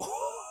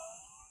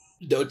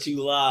 Don't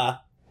you lie.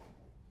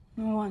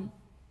 No one.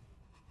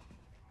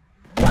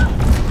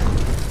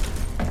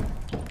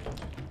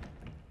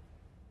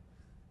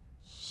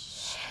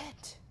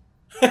 Shit.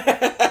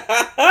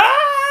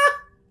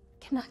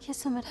 Can I get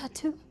some of that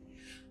too?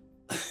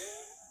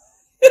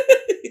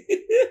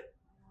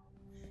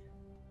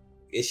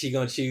 Is she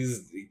gonna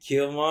choose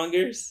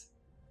Killmongers?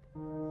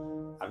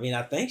 I mean,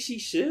 I think she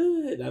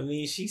should. I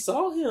mean, she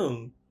saw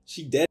him.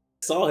 She dead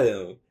saw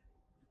him.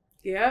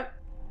 Yep.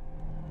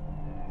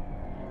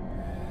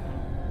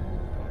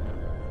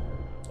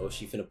 Oh,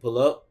 she finna pull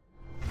up.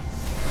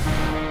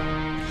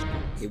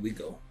 Here we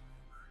go.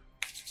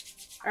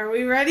 Are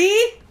we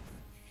ready?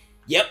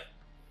 Yep.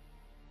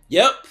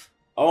 Yep.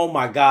 Oh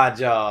my god,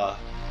 y'all.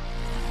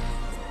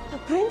 The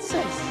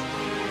princess.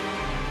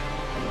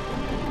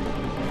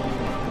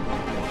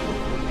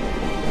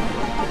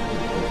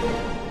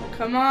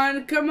 Come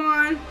on, come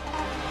on.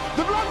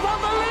 The Black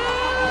Panther lives!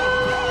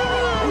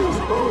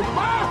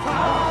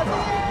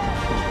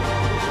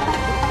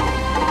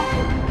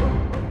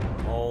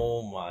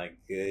 Oh my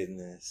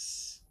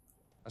goodness.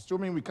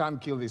 Assuming we can't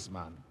kill this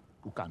man,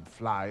 who can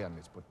fly and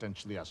is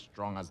potentially as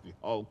strong as the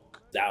Hulk.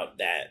 Doubt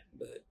that,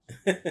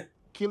 but...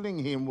 Killing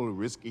him will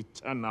risk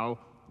eternal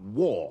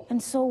war.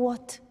 And so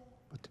what?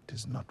 But it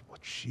is not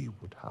what she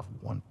would have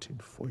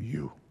wanted for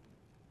you.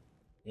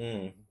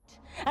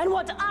 And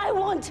what I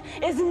want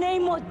is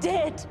Namor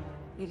dead.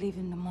 We leave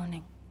in the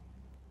morning.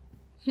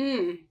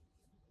 I'm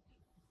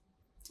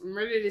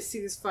ready to see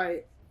this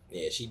fight.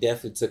 Yeah, she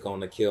definitely took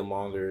on the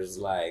Killmonger's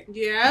like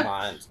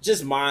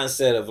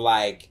mindset of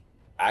like,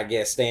 I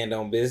guess, stand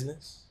on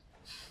business.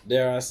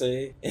 Dare I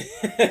say?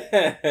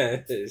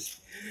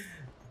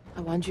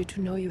 I want you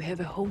to know you have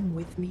a home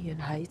with me in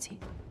Haiti.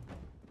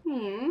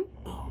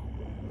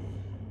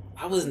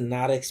 I was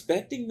not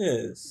expecting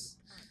this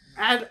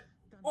at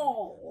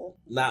all.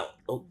 Now,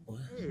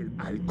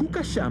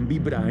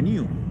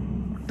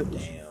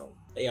 damn,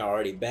 they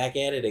already back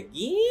at it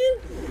again.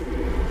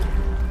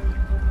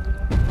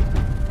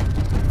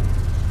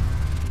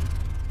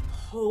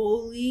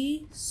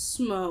 Holy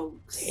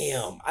smokes.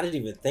 Damn, I didn't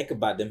even think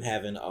about them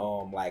having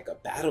like a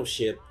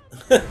battleship.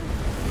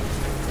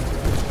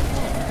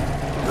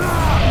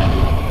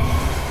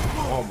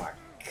 Oh my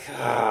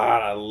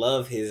god, I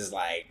love his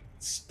like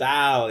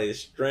style, his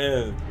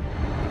strength.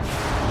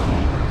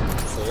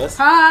 So let's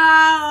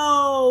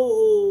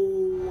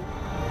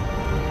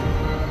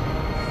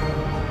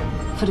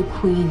for the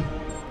queen.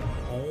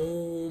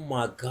 Oh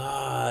my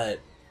god.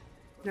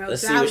 Now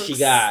let's see what she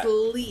got.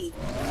 Sleep.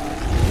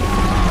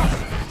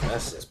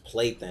 That's just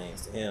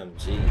playthings to him,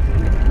 gee.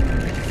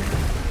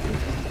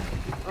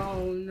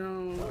 Oh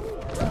no.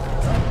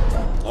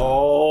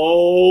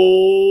 Oh.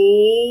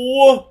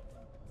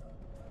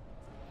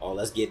 Oh,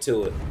 let's get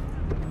to it.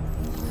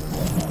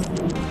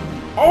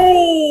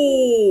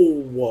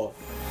 Oh.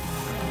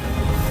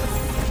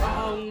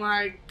 Oh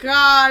my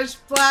gosh,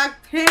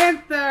 Black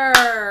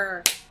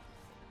Panther.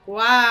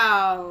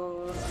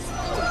 Wow.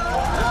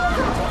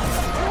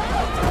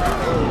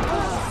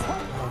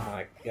 Oh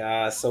my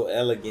god, so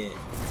elegant.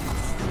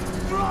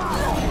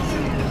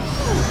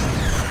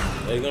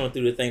 Are you gonna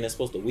do the thing that's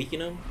supposed to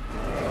weaken him?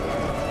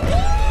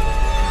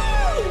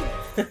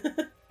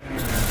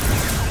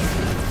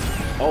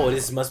 Oh,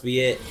 this must be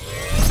it.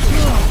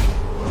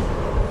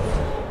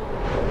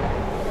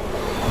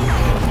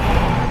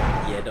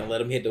 Yeah, don't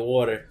let him hit the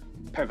water.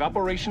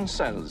 Evaporation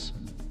cells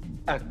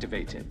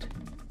activated.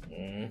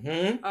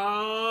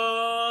 Oh.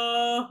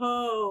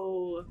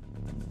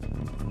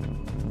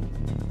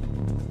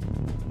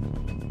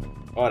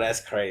 Oh,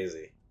 that's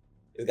crazy.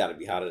 It's gotta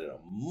be hotter than a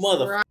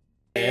motherfucker.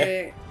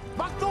 Right.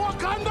 Back to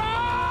Wakanda!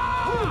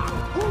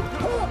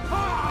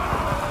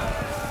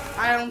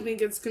 I don't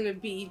think it's gonna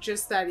be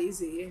just that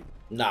easy.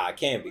 Nah, it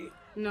can't be.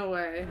 No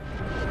way.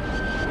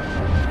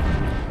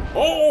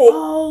 Oh!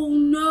 Oh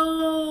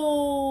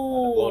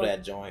no! Blow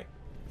that joint.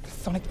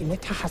 Sonic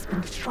emitter has been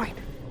destroyed.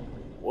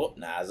 Whoop,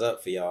 nah, it's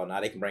up for y'all. Now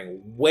they can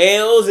bring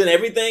whales and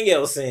everything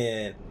else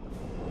in.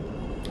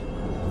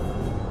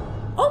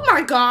 Oh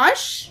my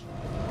gosh!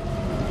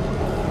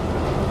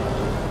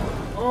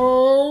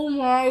 Oh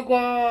my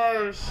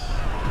gosh!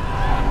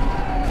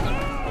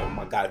 Oh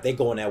my god, if they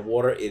go in that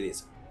water, it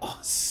is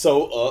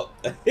so up.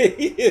 It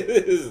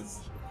is.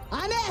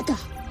 Aneka!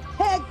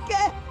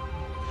 Heke!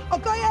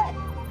 Okoye!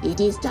 It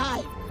is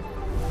time.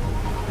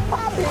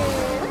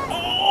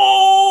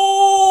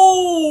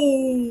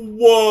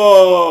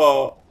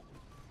 Oh!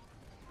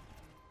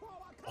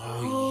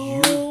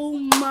 Oh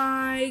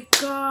my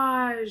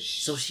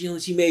gosh! So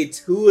she made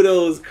 2 of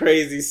those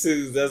crazy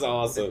suits. That's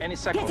awesome. Any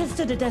second. Get us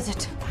to the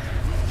desert.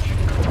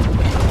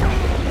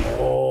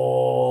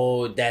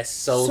 Oh, that's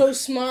so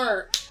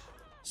smart.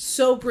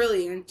 So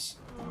brilliant.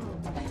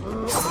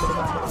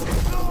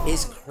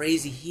 It's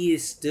crazy. He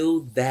is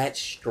still that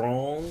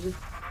strong.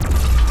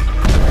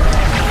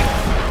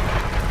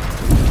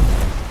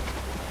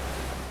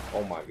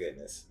 Oh my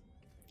goodness.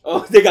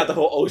 Oh, they got the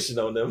whole ocean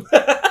on them.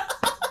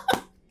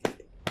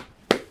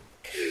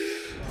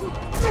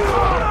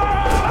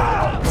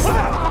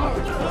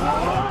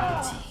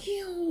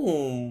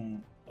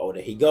 Damn. Oh,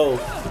 there he goes.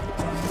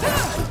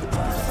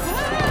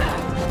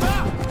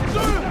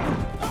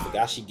 I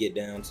forgot she get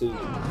down too.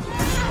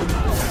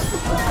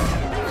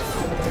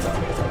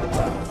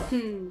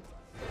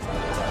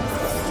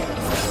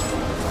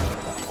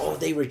 Oh,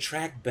 they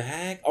retract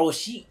back? Oh,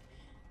 she...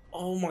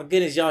 Oh my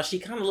goodness, y'all. She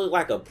kind of looked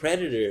like a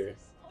predator.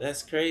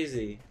 That's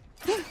crazy.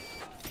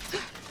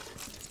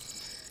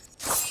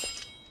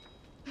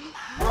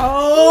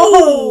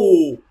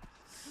 Oh!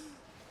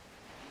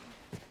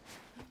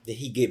 Did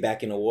he get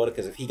back in the water?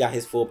 Because if he got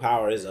his full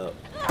power, it's up.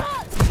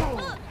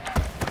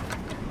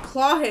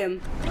 Claw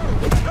him.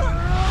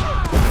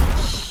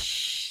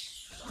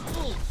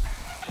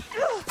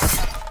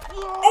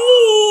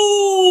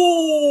 Oh!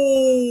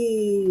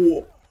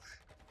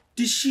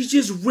 Did she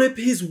just rip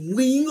his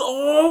wing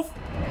off?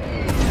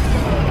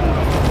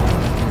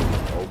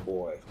 Oh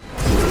boy.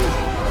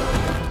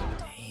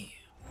 Damn.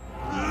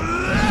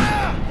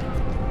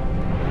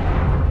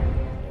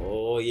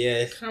 Oh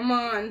yeah. Come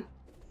on.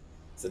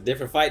 It's a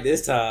different fight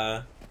this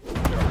time.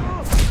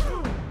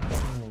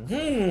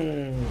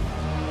 Oh!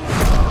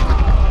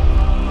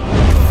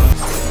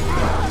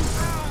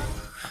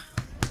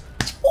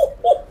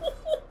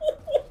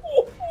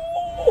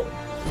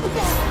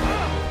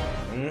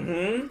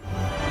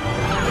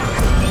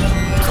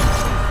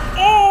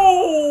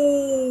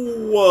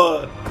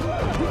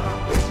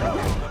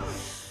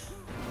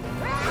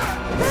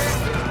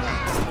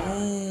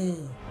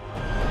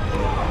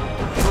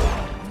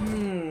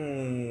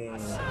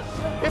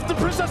 If the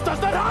princess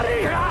does not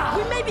hurry!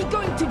 We may be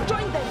going to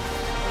join them.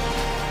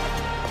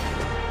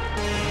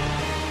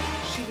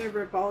 She gonna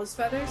rip all his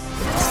feathers?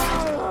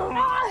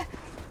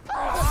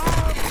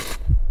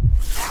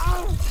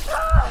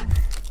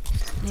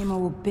 Nemo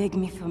will beg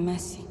me for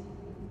mercy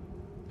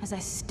as I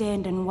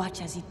stand and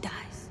watch as he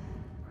dies.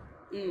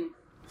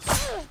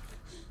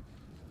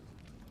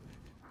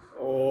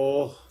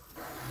 Oh.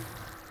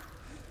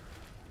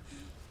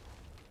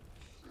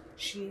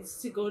 She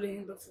needs to go to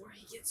him before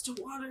he gets to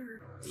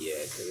water. Yeah,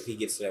 because if he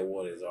gets to that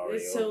water, it's already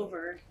It's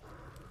over.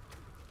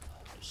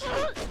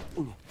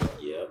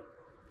 Yep.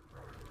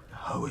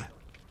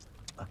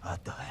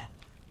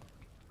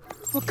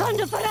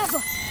 Wakanda forever!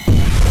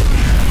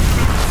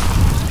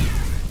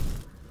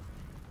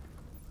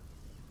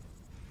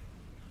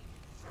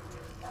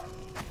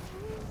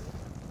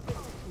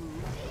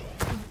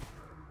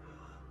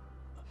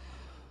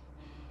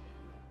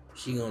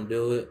 She gonna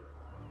do it.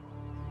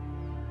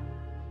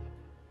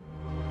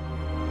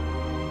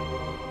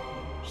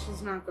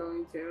 She's not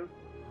going to.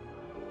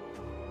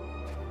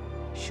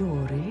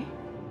 Shuri?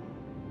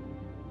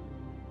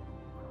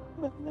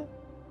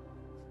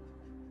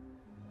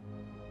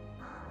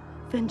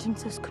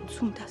 Vengeance has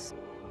consumed us.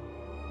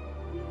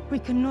 We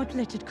cannot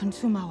let it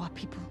consume our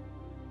people.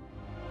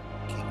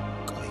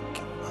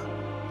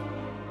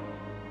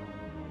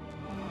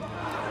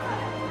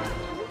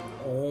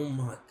 Oh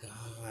my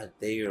God,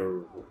 they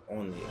are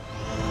on it.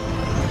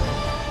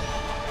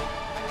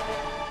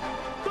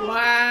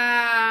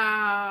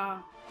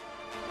 Wow.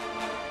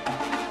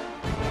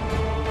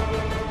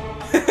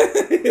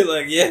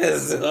 Like,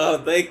 yes. Oh,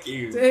 thank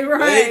you.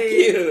 Right. Thank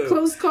you.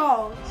 Close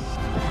call.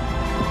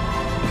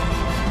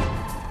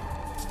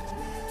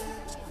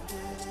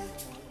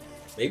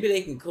 Maybe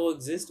they can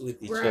coexist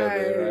with each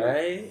other,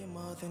 right?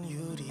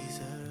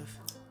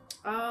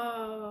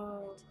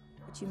 Oh.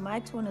 But you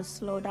might want to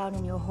slow down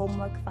in your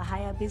homework for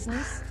higher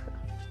business.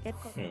 Get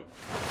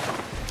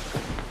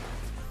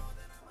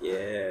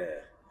Yeah.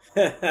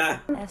 I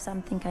have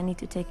something I need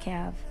to take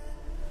care of.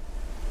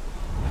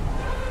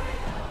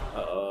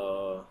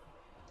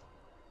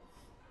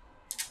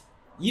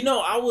 You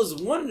know, I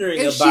was wondering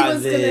If about she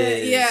was this.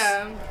 gonna,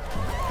 yeah.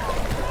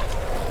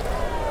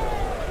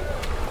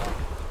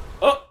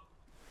 Oh.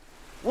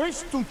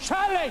 Wish to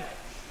challenge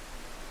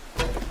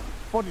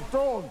for the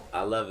throne.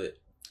 I love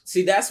it.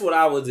 See, that's what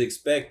I was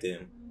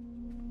expecting.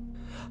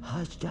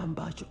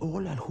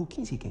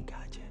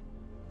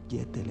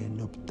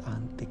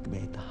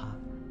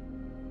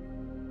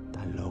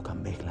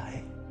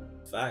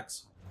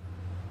 Facts.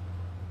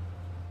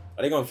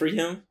 Are they gonna free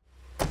him?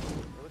 It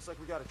looks like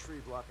we got a tree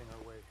blocking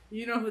our way.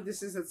 You know who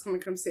this is that's gonna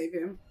come save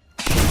him.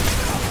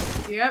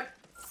 Yep.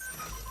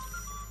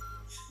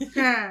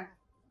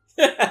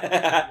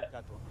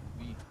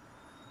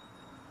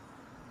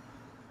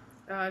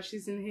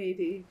 She's in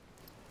Haiti.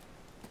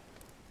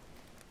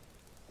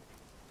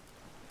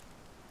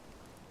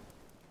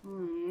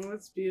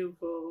 That's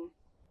beautiful.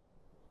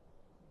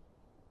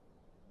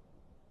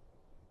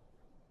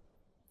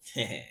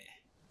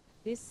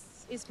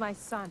 This is my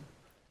son.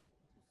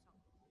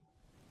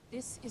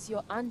 This is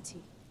your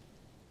auntie,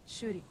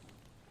 Shuri.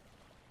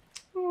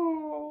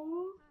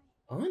 Aww.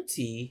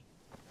 Auntie?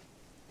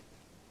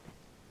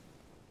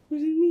 What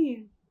do you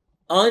mean?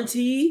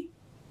 Auntie?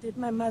 Did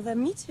my mother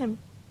meet him?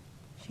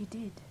 She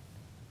did.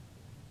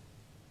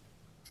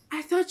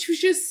 I thought you were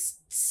just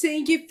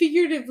saying it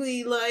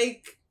figuratively,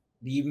 like.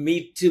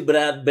 Me too, but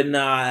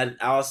I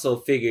also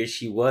figured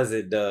she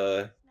wasn't,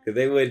 because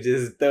they would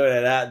just throw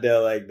that out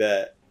there like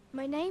that.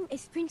 My name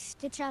is Prince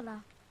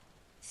T'Challa,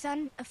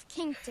 son of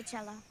King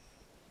T'Challa.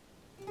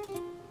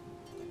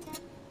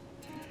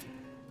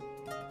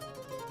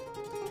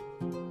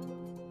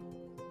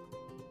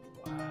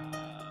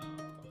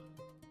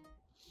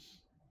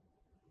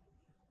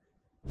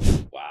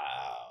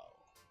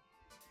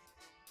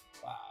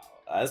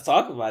 Let's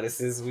talk about it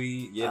since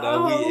we,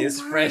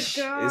 it's fresh.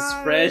 Gosh. It's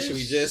fresh.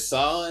 We just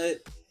saw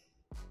it.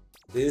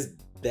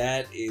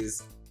 That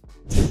is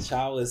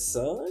T'Challa's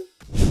son.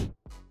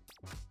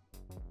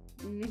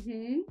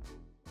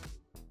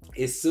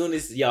 As soon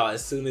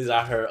as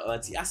I heard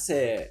auntie, I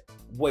said,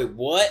 "Wait,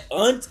 what,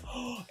 aunt?"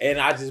 And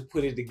I just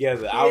put it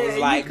together. I was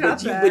like,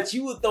 "But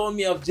you were throwing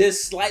me off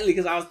just slightly,"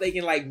 because I was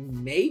thinking like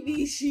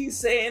maybe she's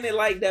saying it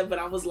like that. But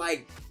I was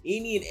like,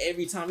 any and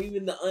every time,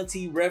 even the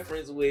auntie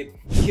reference with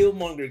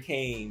Killmonger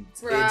came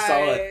and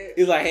saw it.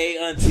 He's like, "Hey,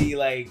 auntie,"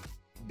 like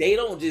they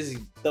don't just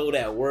throw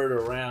that word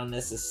around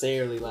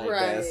necessarily like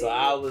that. So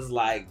I was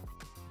like,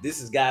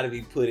 this has got to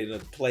be put in a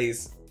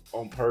place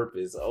on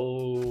purpose.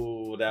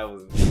 Oh, that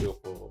was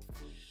beautiful.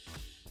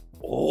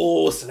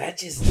 Oh, so that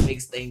just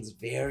makes things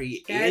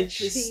very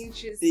interesting.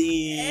 Changes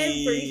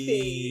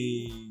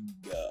everything.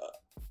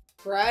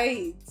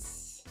 Right.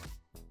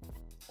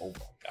 Oh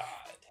my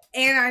God.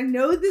 And I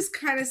know this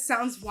kind of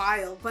sounds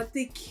wild, but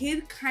the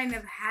kid kind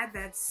of had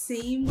that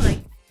same like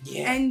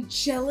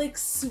angelic,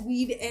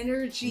 sweet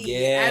energy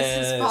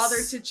as his father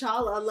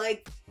T'Challa.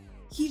 Like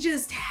he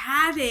just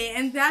had it,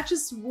 and that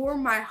just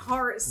warmed my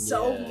heart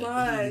so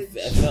much.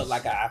 I felt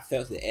like I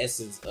felt the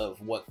essence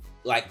of what,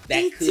 like,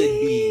 that could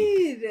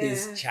be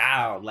his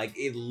child. Like,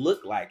 it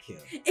looked like him.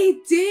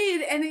 It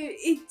did, and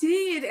it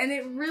did, and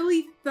it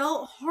really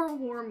felt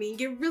heartwarming.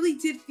 It really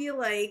did feel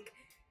like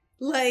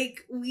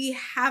we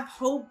have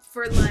hope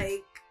for,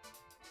 like,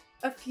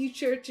 a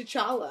future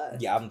T'Challa.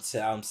 Yeah, I'm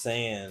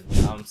saying,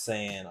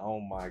 oh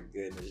my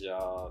goodness,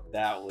 y'all,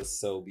 that was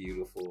so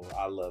beautiful.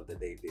 I love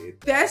that they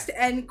did that. Best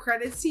end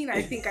credit scene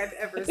I think I've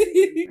ever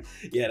seen.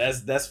 Yeah,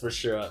 that's for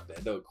sure up there,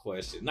 no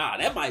question. Nah,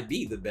 that might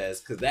be the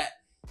best, because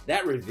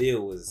that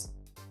reveal was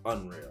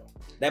unreal.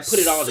 That put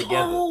it all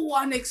together. So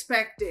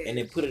unexpected. And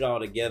it put it all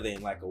together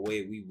in like a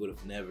way we would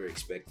have never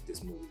expected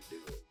this movie to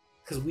do it.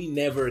 Because we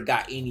never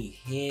got any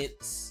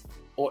hints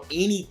or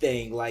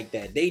anything like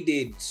that. They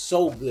did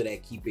so good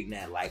at keeping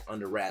that like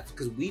under wraps,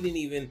 because we didn't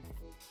even,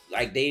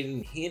 like, they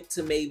didn't hint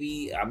to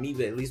maybe, I mean,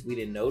 at least we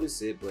didn't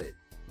notice it, but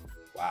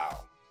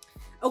wow.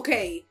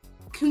 Okay,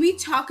 can we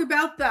talk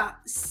about the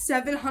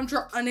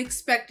 700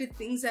 unexpected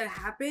things that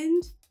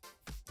happened?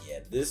 Yeah,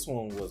 this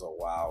one was a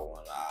wild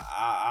one.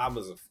 I'm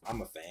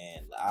a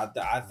fan.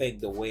 I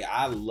think the way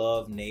I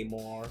love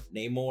Namor.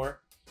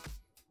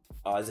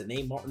 Is it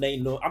Neymar?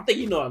 Neymar. I'm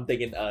thinking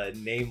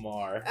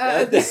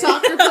Neymar. The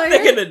soccer player? I'm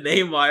thinking of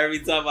Neymar every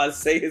time I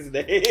say his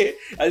name.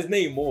 It's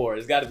Namor.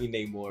 It's got to be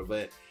Namor.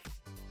 But,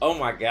 oh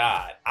my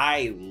God.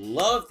 I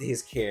loved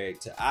his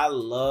character. I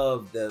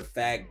love the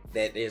fact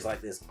that there's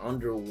like this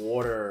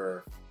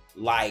underwater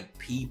like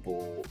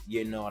people,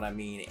 you know what I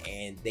mean?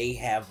 And they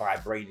have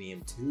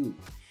vibranium too.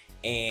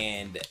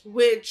 And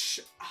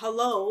which,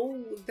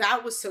 hello,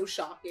 that was so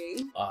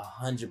shocking.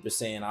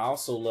 100%. I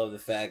also love the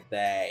fact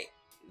that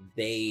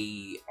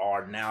they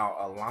are now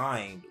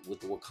aligned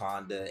with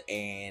Wakanda,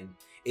 and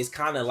it's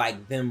kind of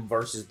like them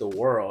versus the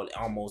world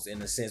almost,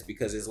 in a sense,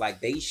 because it's like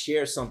they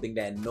share something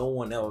that no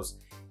one else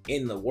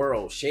in the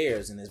world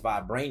shares, and it's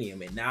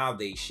vibranium, and now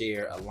they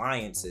share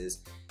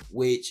alliances,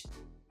 which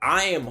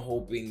I am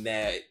hoping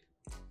that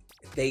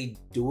they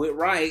do it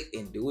right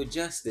and do it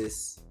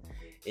justice.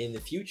 In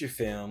the future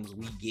films,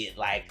 we get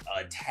like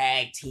a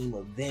tag team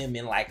of them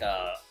in like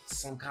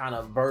some kind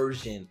of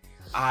version.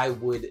 I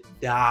would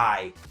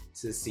die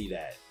to see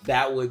that.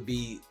 That would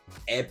be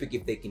epic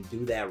if they can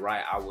do that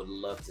right. I would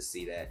love to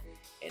see that.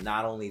 And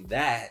not only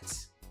that,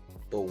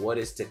 but what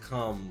is to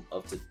come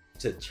of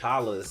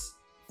T'Challa's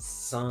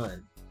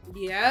son.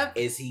 Yep.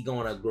 Is he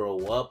gonna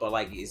grow up, or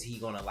like is he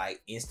gonna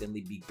like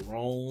instantly be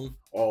grown,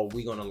 or are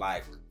we gonna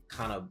like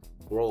kind of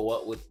grow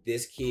up with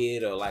this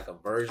kid, or like a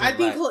version? I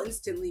think he'll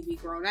instantly be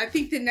grown. I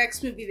think the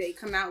next movie they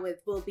come out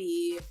with will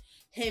be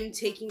him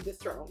taking the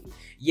throne.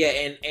 Yeah,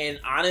 and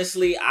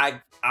honestly,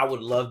 I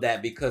would love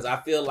that, because I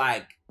feel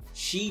like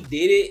she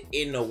did it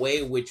in a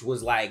way which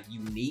was like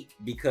unique,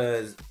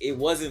 because it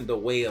wasn't the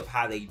way of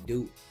how they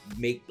do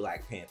make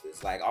Black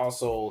Panthers. Like,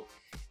 also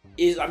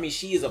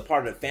she is a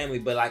part of the family,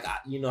 but like,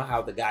 you know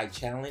how the guy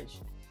challenge,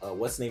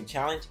 what's his name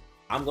challenge?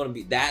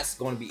 That's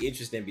gonna be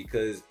interesting,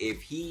 because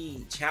if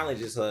he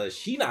challenges her,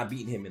 she not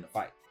beating him in a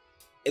fight.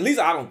 At least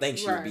I don't think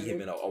she would beat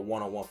him in a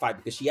one-on-one fight,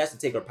 because she has to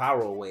take her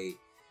power away,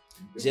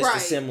 just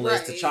as similar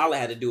as T'Challa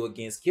had to do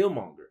against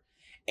Killmonger.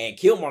 And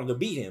Killmonger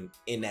beat him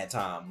in that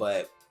time.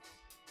 But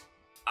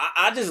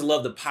I just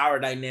love the power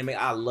dynamic.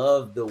 I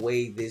love the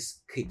way this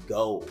could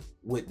go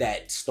with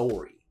that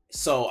story.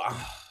 So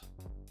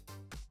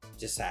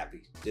just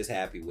happy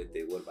with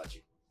it. What about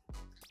you?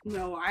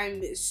 No,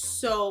 I'm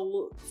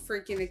so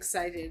freaking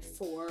excited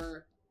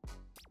for,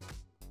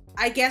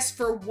 I guess,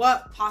 for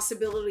what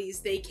possibilities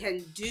they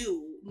can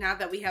do now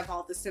that we have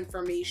all this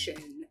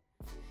information.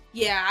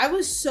 Yeah, I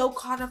was so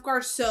caught off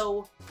guard.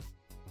 So,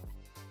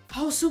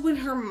 also when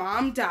her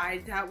mom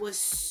died, that was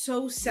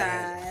so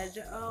sad.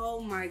 Yeah.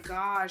 Oh my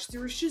gosh.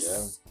 There was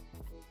just,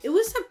 it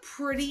was a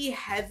pretty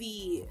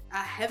heavy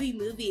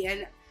movie.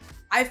 And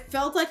I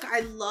felt like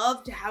I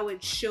loved how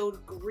it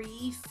showed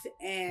grief,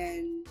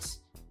 and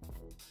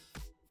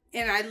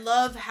I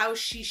love how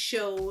she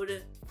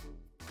showed,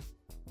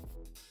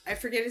 I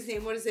forget his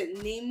name. What is it?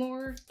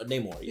 Namor?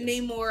 Namor, yeah.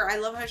 Namor. I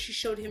love how she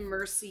showed him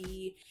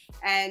mercy,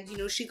 and you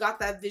know, she got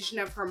that vision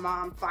of her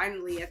mom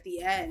finally at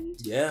the end.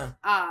 Yeah.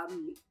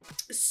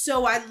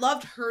 So I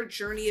loved her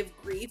journey of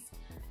grief.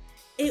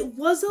 It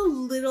was a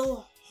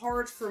little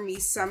hard for me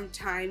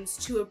sometimes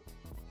to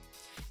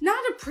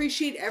not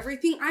appreciate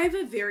everything. I have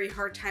a very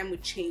hard time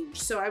with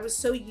change, so I was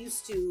so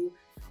used to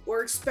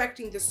or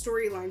expecting the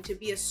storyline to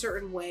be a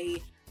certain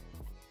way.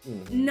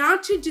 Mm-hmm.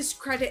 Not to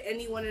discredit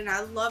anyone, and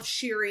I love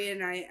Shuri,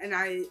 and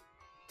I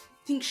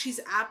think she's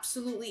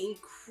absolutely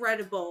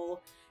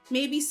incredible.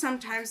 Maybe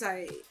sometimes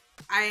I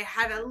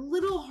had a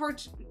little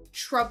hard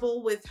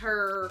trouble with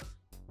her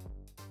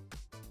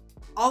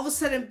all of a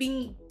sudden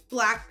being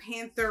Black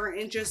Panther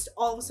and just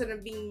all of a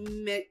sudden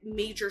being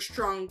major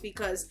strong,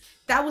 because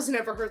that was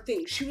never her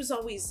thing. She was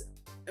always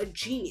a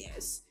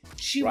genius.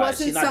 She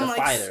wasn't some like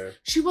fighter.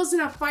 She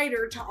wasn't a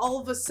fighter to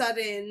all of a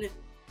sudden,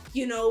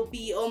 you know,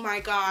 be, oh my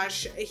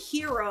gosh, a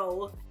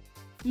hero.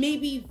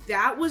 maybe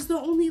that was the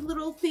only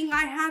little thing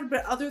I had,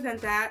 but other than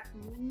that,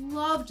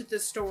 loved the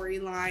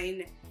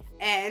storyline.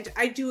 And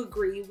I do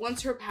agree,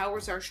 once her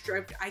powers are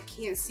stripped, I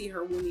can't see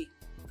her winning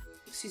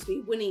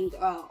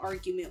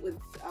argument with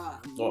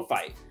or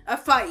fight. A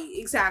fight,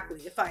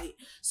 exactly, a fight.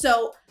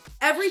 So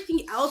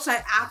everything else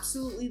I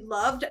absolutely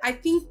loved. I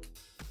think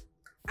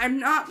I'm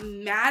not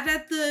mad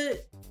at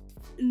the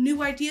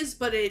new ideas,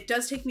 but it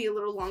does take me a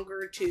little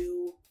longer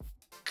to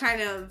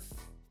kind of,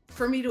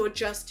 for me to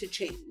adjust to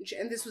change.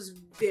 And this was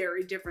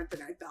very different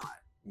than I thought.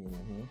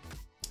 Mm-hmm.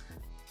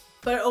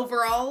 But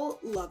overall,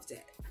 loved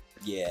it.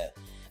 Yeah,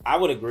 I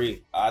would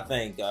agree. I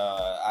think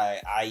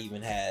I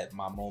even had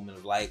my moment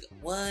of like,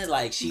 what?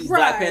 Like, she's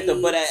Black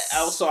Panther, but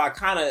also I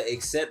kind of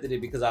accepted it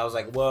because I was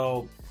like,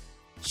 well,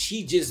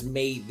 she just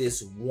made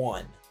this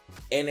one.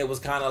 And it was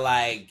kind of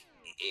like,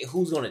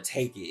 who's going to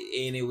take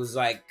it? And it was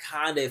like,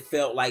 kind of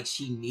felt like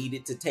she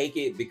needed to take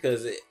it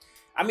because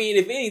I mean,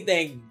 if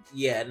anything,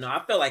 yeah, no,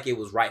 I felt like it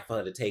was right for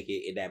her to take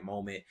it in that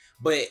moment.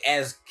 But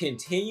as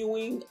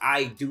continuing,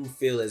 I do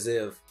feel as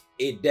if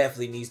it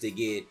definitely needs to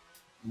get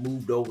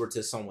moved over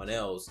to someone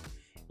else.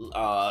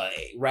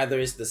 Rather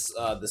it's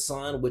the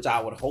son, which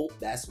I would hope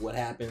that's what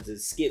happens. It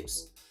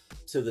skips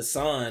to the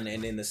son,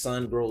 and then the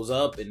son grows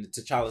up, and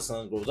T'Challa's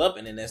son grows up,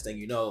 and then next thing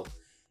you know,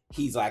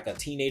 he's like a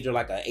teenager,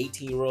 like an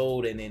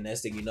 18-year-old, and then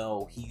next thing you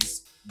know,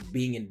 he's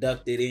being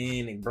inducted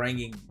in and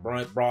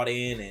brought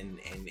in and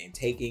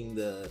taking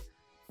the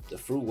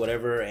fruit,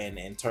 whatever,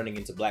 and turning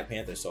into Black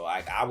Panther. So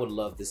I would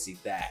love to see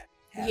that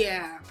happen.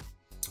 Yeah,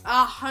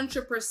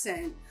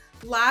 100%.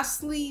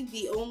 Lastly,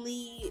 the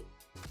only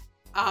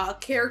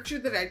character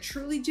that I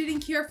truly didn't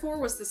care for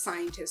was the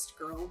scientist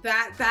girl.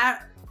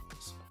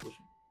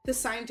 The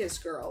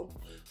scientist girl.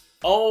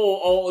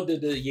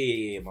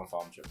 Yeah, my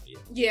fault. I'm tripping.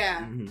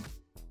 Yeah. Mm-hmm.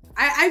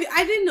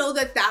 I didn't know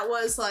that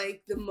was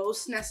like the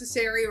most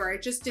necessary, or I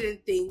just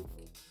didn't think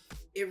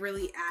it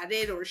really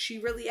added, or she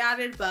really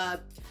added.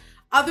 But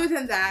other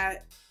than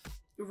that,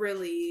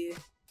 really,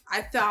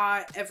 I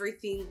thought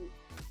everything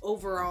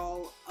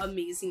overall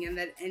amazing, and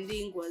that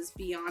ending was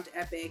beyond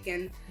epic,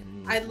 and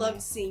I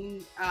loved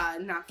seeing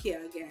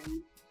Nakia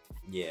again.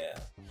 Yeah,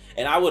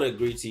 and I would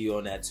agree to you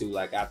on that too.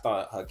 Like, I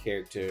thought her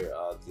character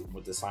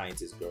with the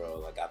scientist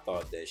girl, like, I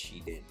thought that she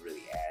didn't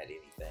really add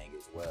anything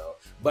as well.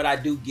 But I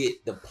do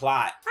get the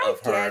plot of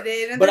her. I get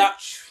it, and but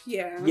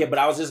but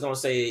I was just gonna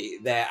say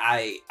that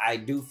I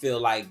do feel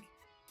like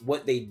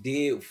what they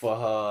did for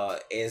her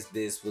as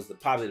this was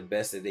probably the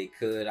best that they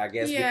could, I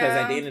guess, because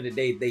at the end of the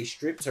day, they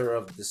stripped her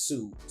of the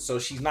suit, so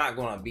she's not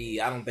gonna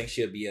be. I don't think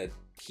she'll be a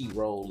key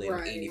role in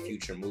any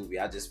future movie.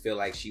 I just feel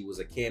like she was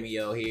a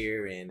cameo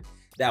here, and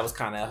that was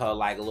kind of her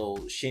like a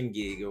little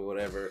shindig or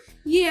whatever.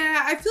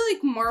 Yeah, I feel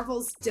like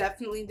Marvel's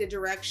definitely the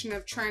direction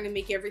of trying to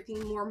make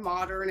everything more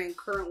modern and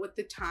current with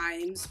the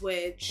times,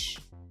 which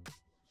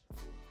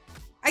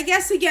I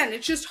guess, again,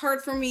 it's just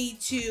hard for me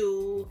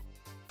to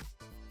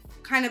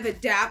kind of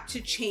adapt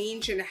to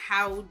change and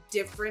how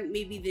different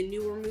maybe the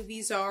newer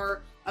movies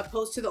are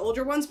opposed to the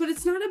older ones, but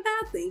it's not a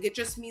bad thing. It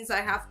just means I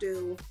have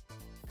to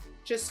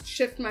just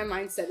shift my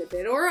mindset a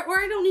bit, or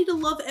I don't need to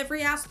love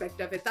every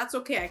aspect of it. That's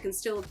okay. I can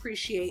still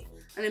appreciate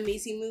an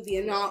amazing movie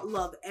and not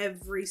love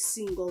every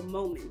single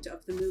moment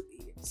of the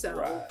movie. So,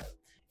 right.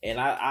 And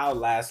I'll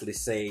lastly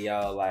say,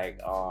 y'all, like,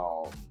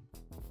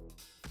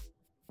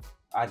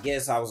 I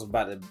guess I was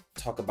about to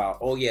talk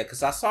about,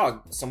 because I saw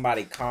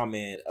somebody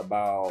comment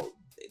about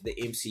the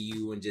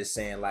MCU and just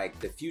saying, like,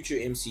 the future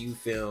MCU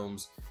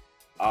films,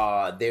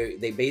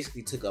 they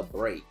basically took a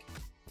break.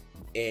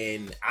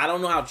 And I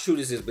don't know how true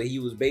this is, but he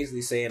was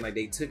basically saying, like,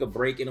 they took a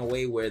break in a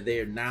way where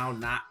they're now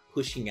not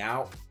pushing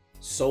out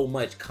so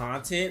much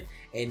content,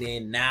 and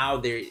then now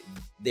they're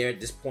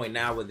at this point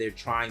now where they're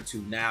trying to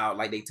now,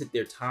 like, they took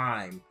their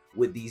time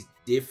with these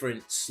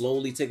different,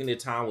 slowly taking their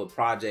time with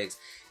projects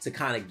to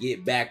kind of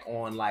get back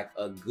on like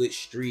a good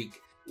streak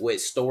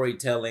with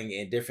storytelling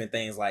and different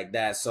things like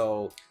that.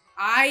 So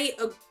I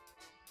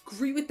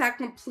agree with that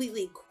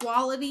completely.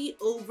 Quality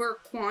over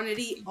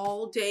quantity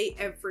all day,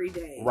 every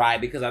day. Right,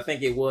 because I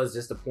think it was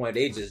just the point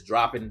they just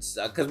dropping,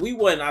 because we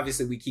wasn't,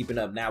 obviously we keeping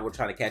up now, we're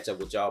trying to catch up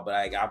with y'all,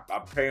 but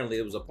apparently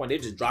it was a point they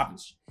just dropping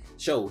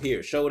show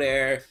here, show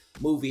there,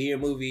 movie here,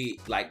 movie,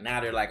 like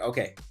now they're like,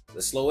 okay,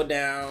 let's slow it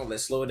down,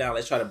 let's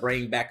try to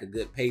bring back a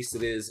good pace to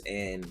this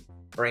and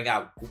bring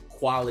out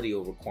quality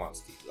over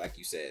quantity, like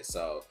you said.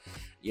 So,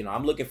 you know,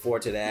 I'm looking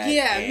forward to that.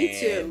 Yeah, me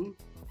too.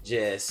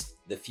 Just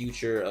the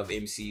future of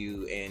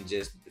MCU and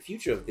just the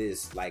future of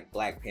this, like,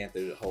 Black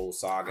Panther whole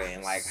saga,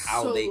 and like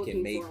how they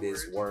can make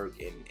this work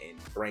and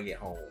bring it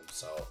home.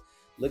 So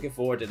looking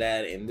forward to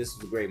that, and this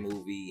was a great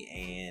movie,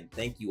 and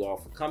thank you all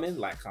for coming.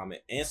 Like,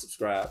 comment, and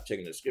subscribe. Check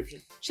in the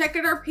description. Check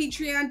out our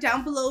Patreon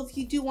down below if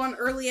you do want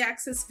early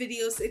access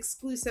videos,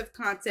 exclusive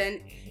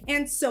content,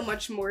 and so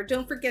much more.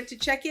 Don't forget to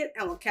check it,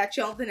 and we'll catch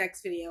you all in the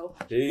next video.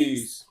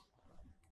 Peace.